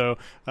think. So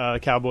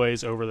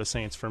Cowboys over the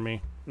Saints for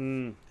me.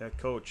 That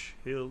coach,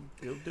 he'll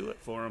do it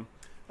for him.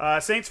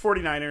 Saints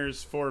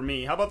 49ers for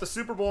me. How about the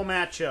Super Bowl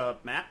matchup,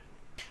 Matt?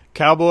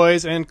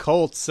 Cowboys and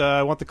Colts.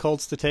 I want the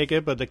Colts to take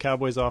it, but the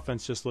Cowboys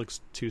offense just looks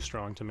too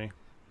strong to me.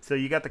 So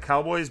you got the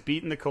Cowboys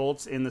beating the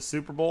Colts in the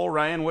Super Bowl.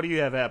 Ryan, what do you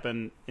have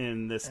happen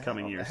in this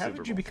coming year's Super Bowl? How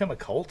did you become a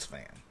Colts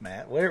fan,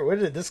 Matt? Where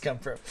did this come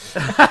from?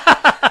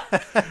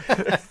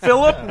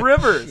 Phillip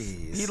Rivers.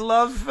 Geez. He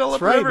loves Phillip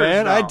That's right, Rivers.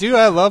 man. Now. I do.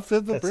 I love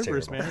Phillip That's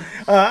Rivers, terrible. man.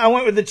 I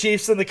went with the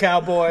Chiefs and the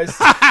Cowboys.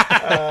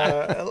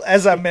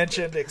 As I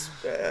mentioned,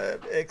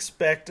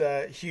 expect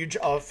a huge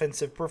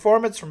offensive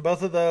performance from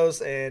both of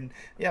those. And,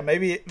 yeah,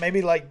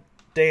 maybe like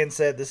Dan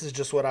said, this is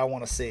just what I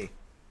want to see.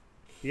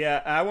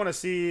 Yeah, I want to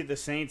see the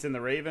Saints and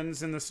the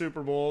Ravens in the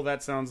Super Bowl.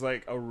 That sounds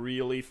like a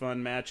really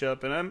fun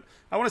matchup. And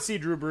I want to see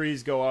Drew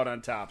Brees go out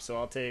on top, so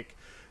I'll take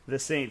the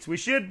Saints. We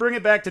should bring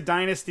it back to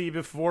Dynasty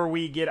before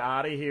we get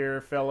out of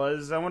here,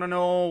 fellas. I want to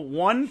know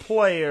one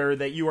player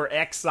that you are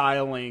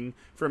exiling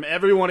from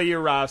every one of your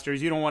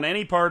rosters. You don't want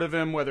any part of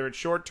him, whether it's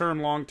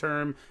short-term,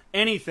 long-term,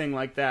 anything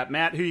like that.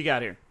 Matt, who you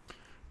got here?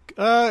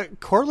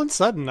 Cortland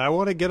Sutton. I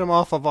want to get him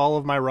off of all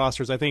of my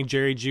rosters. I think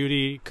Jerry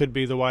Jeudy could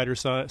be the wide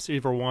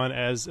receiver one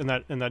as in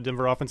that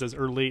Denver offense as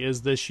early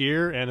as this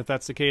year. And if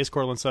that's the case,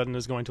 Cortland Sutton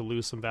is going to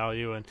lose some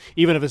value. And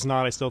even if it's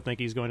not, I still think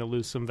he's going to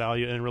lose some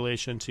value in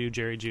relation to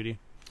Jerry Jeudy.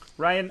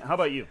 Ryan, how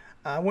about you?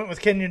 I went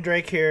with Kenyon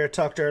Drake here.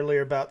 Talked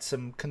earlier about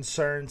some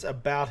concerns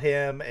about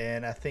him,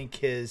 and I think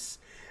his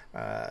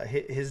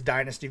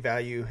dynasty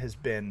value has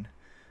been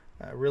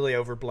really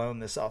overblown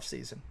this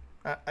offseason.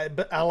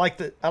 But I like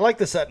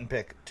the Sutton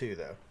pick too,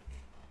 though.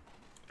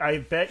 I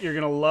bet you're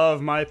gonna love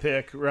my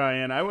pick,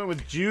 Ryan. I went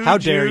with Juju How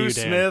dare you,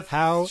 Dan? Smith.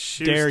 How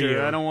dare you?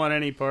 I don't want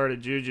any part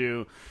of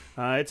Juju.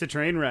 It's a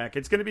train wreck.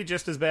 It's going to be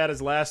just as bad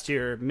as last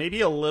year.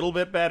 Maybe a little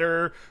bit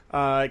better.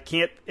 It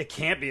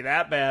can't be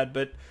that bad.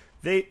 But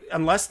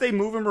unless they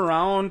move him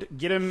around,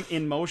 get him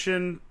in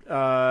motion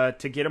to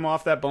get him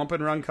off that bump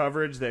and run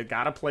coverage, they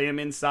got to play him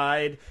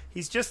inside.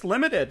 He's just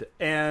limited,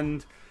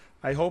 and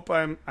I hope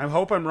I'm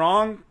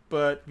wrong.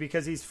 But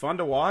because he's fun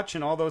to watch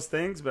and all those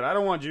things, but I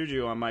don't want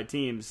Juju on my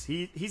teams.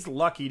 He's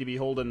lucky to be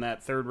holding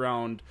that third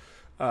round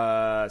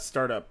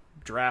startup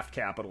draft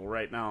capital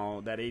right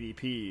now, that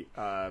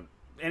ADP.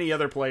 Any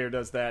other player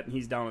does that, and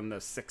he's down in the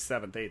 6th,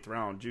 7th, 8th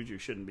round. Juju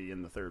shouldn't be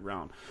in the third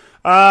round.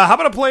 How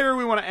about a player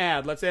we want to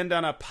add? Let's end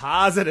on a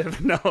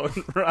positive note.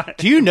 Right?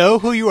 Do you know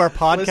who you are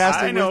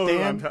podcasting I know with, who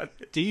Dan?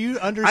 Do you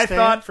understand? I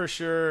thought for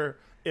sure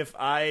if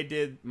I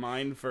did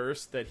mine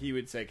first that he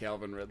would say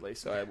Calvin Ridley,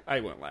 so I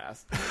went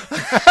last.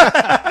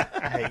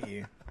 I hate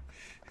you.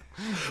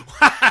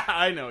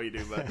 I know you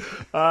do, but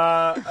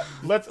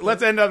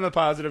let's end on the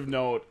positive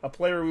note. A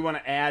player we want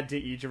to add to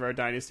each of our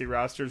dynasty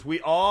rosters.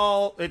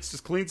 It's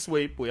just clean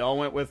sweep. We all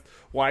went with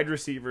wide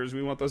receivers.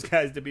 We want those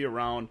guys to be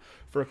around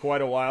for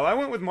quite a while. I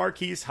went with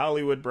Marquise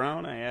Hollywood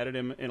Brown. I added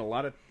him on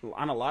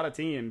a lot of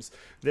teams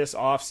this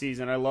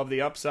offseason. I love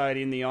the upside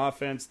in the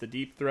offense, the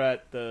deep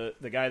threat, the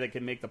guy that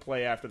can make the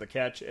play after the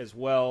catch as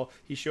well.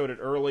 He showed it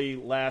early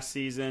last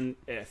season.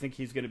 I think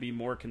he's going to be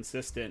more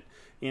consistent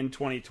in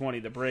 2020.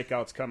 The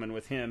breakout's coming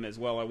with him as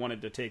well. I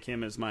wanted to take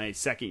him as my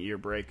second-year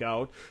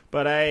breakout,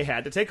 but I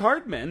had to take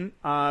Hardman.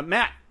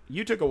 Matt,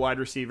 you took a wide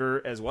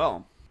receiver as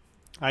well.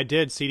 I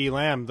did. CeeDee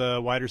Lamb, the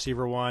wide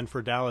receiver one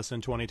for Dallas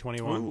in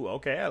 2021. Ooh,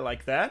 okay, I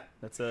like that.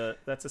 That's a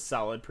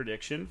solid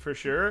prediction for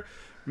sure.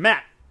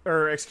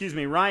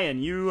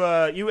 Ryan,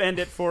 you end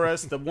it for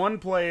us. The one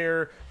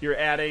player you're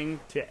adding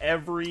to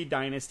every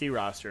dynasty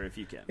roster, if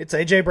you can. It's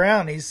A.J.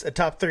 Brown. He's a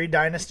top 3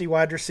 dynasty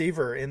wide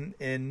receiver in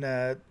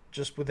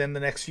just within the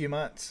next few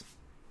months.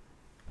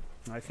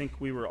 I think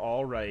we were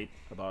all right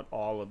about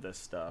all of this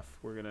stuff.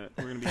 We're gonna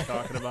be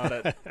talking about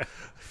it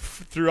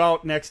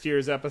throughout next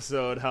year's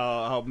episode.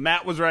 How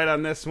Matt was right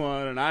on this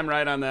one, and I'm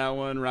right on that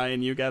one.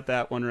 Ryan, you got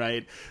that one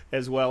right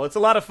as well. It's a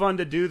lot of fun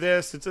to do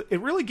this.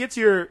 It really gets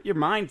your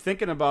mind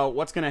thinking about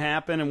what's going to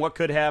happen and what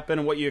could happen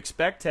and what you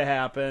expect to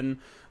happen.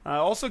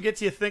 Also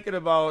gets you thinking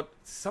about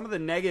some of the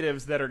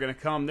negatives that are going to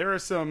come. There are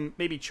some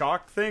maybe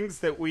chalk things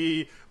that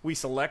we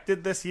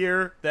selected this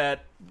year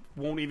that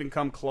won't even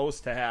come close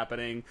to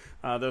happening.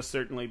 There'll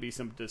certainly be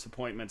some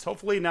disappointments.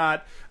 Hopefully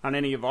not on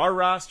any of our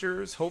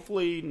rosters.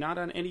 Hopefully not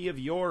on any of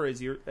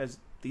as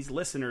these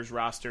listeners'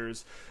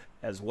 rosters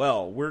as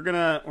well. We're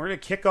gonna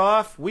kick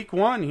off week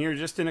 1 here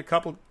just in a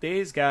couple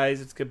days,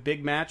 guys. It's a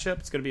big matchup.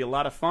 It's gonna be a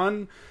lot of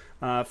fun.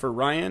 For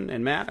Ryan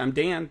and Matt, I'm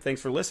Dan.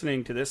 Thanks for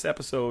listening to this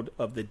episode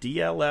of the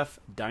DLF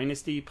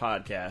Dynasty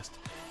Podcast.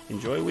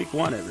 Enjoy week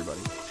 1,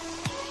 everybody.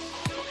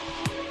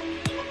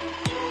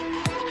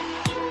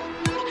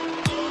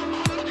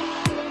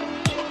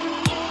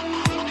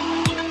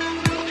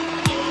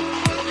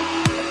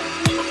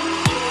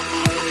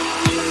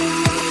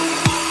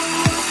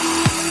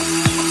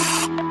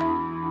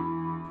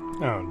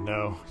 Oh,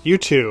 no. You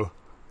two.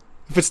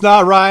 If it's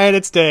not Ryan,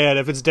 it's Dan.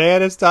 If it's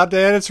Dan, it's not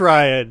Dan, it's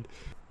Ryan.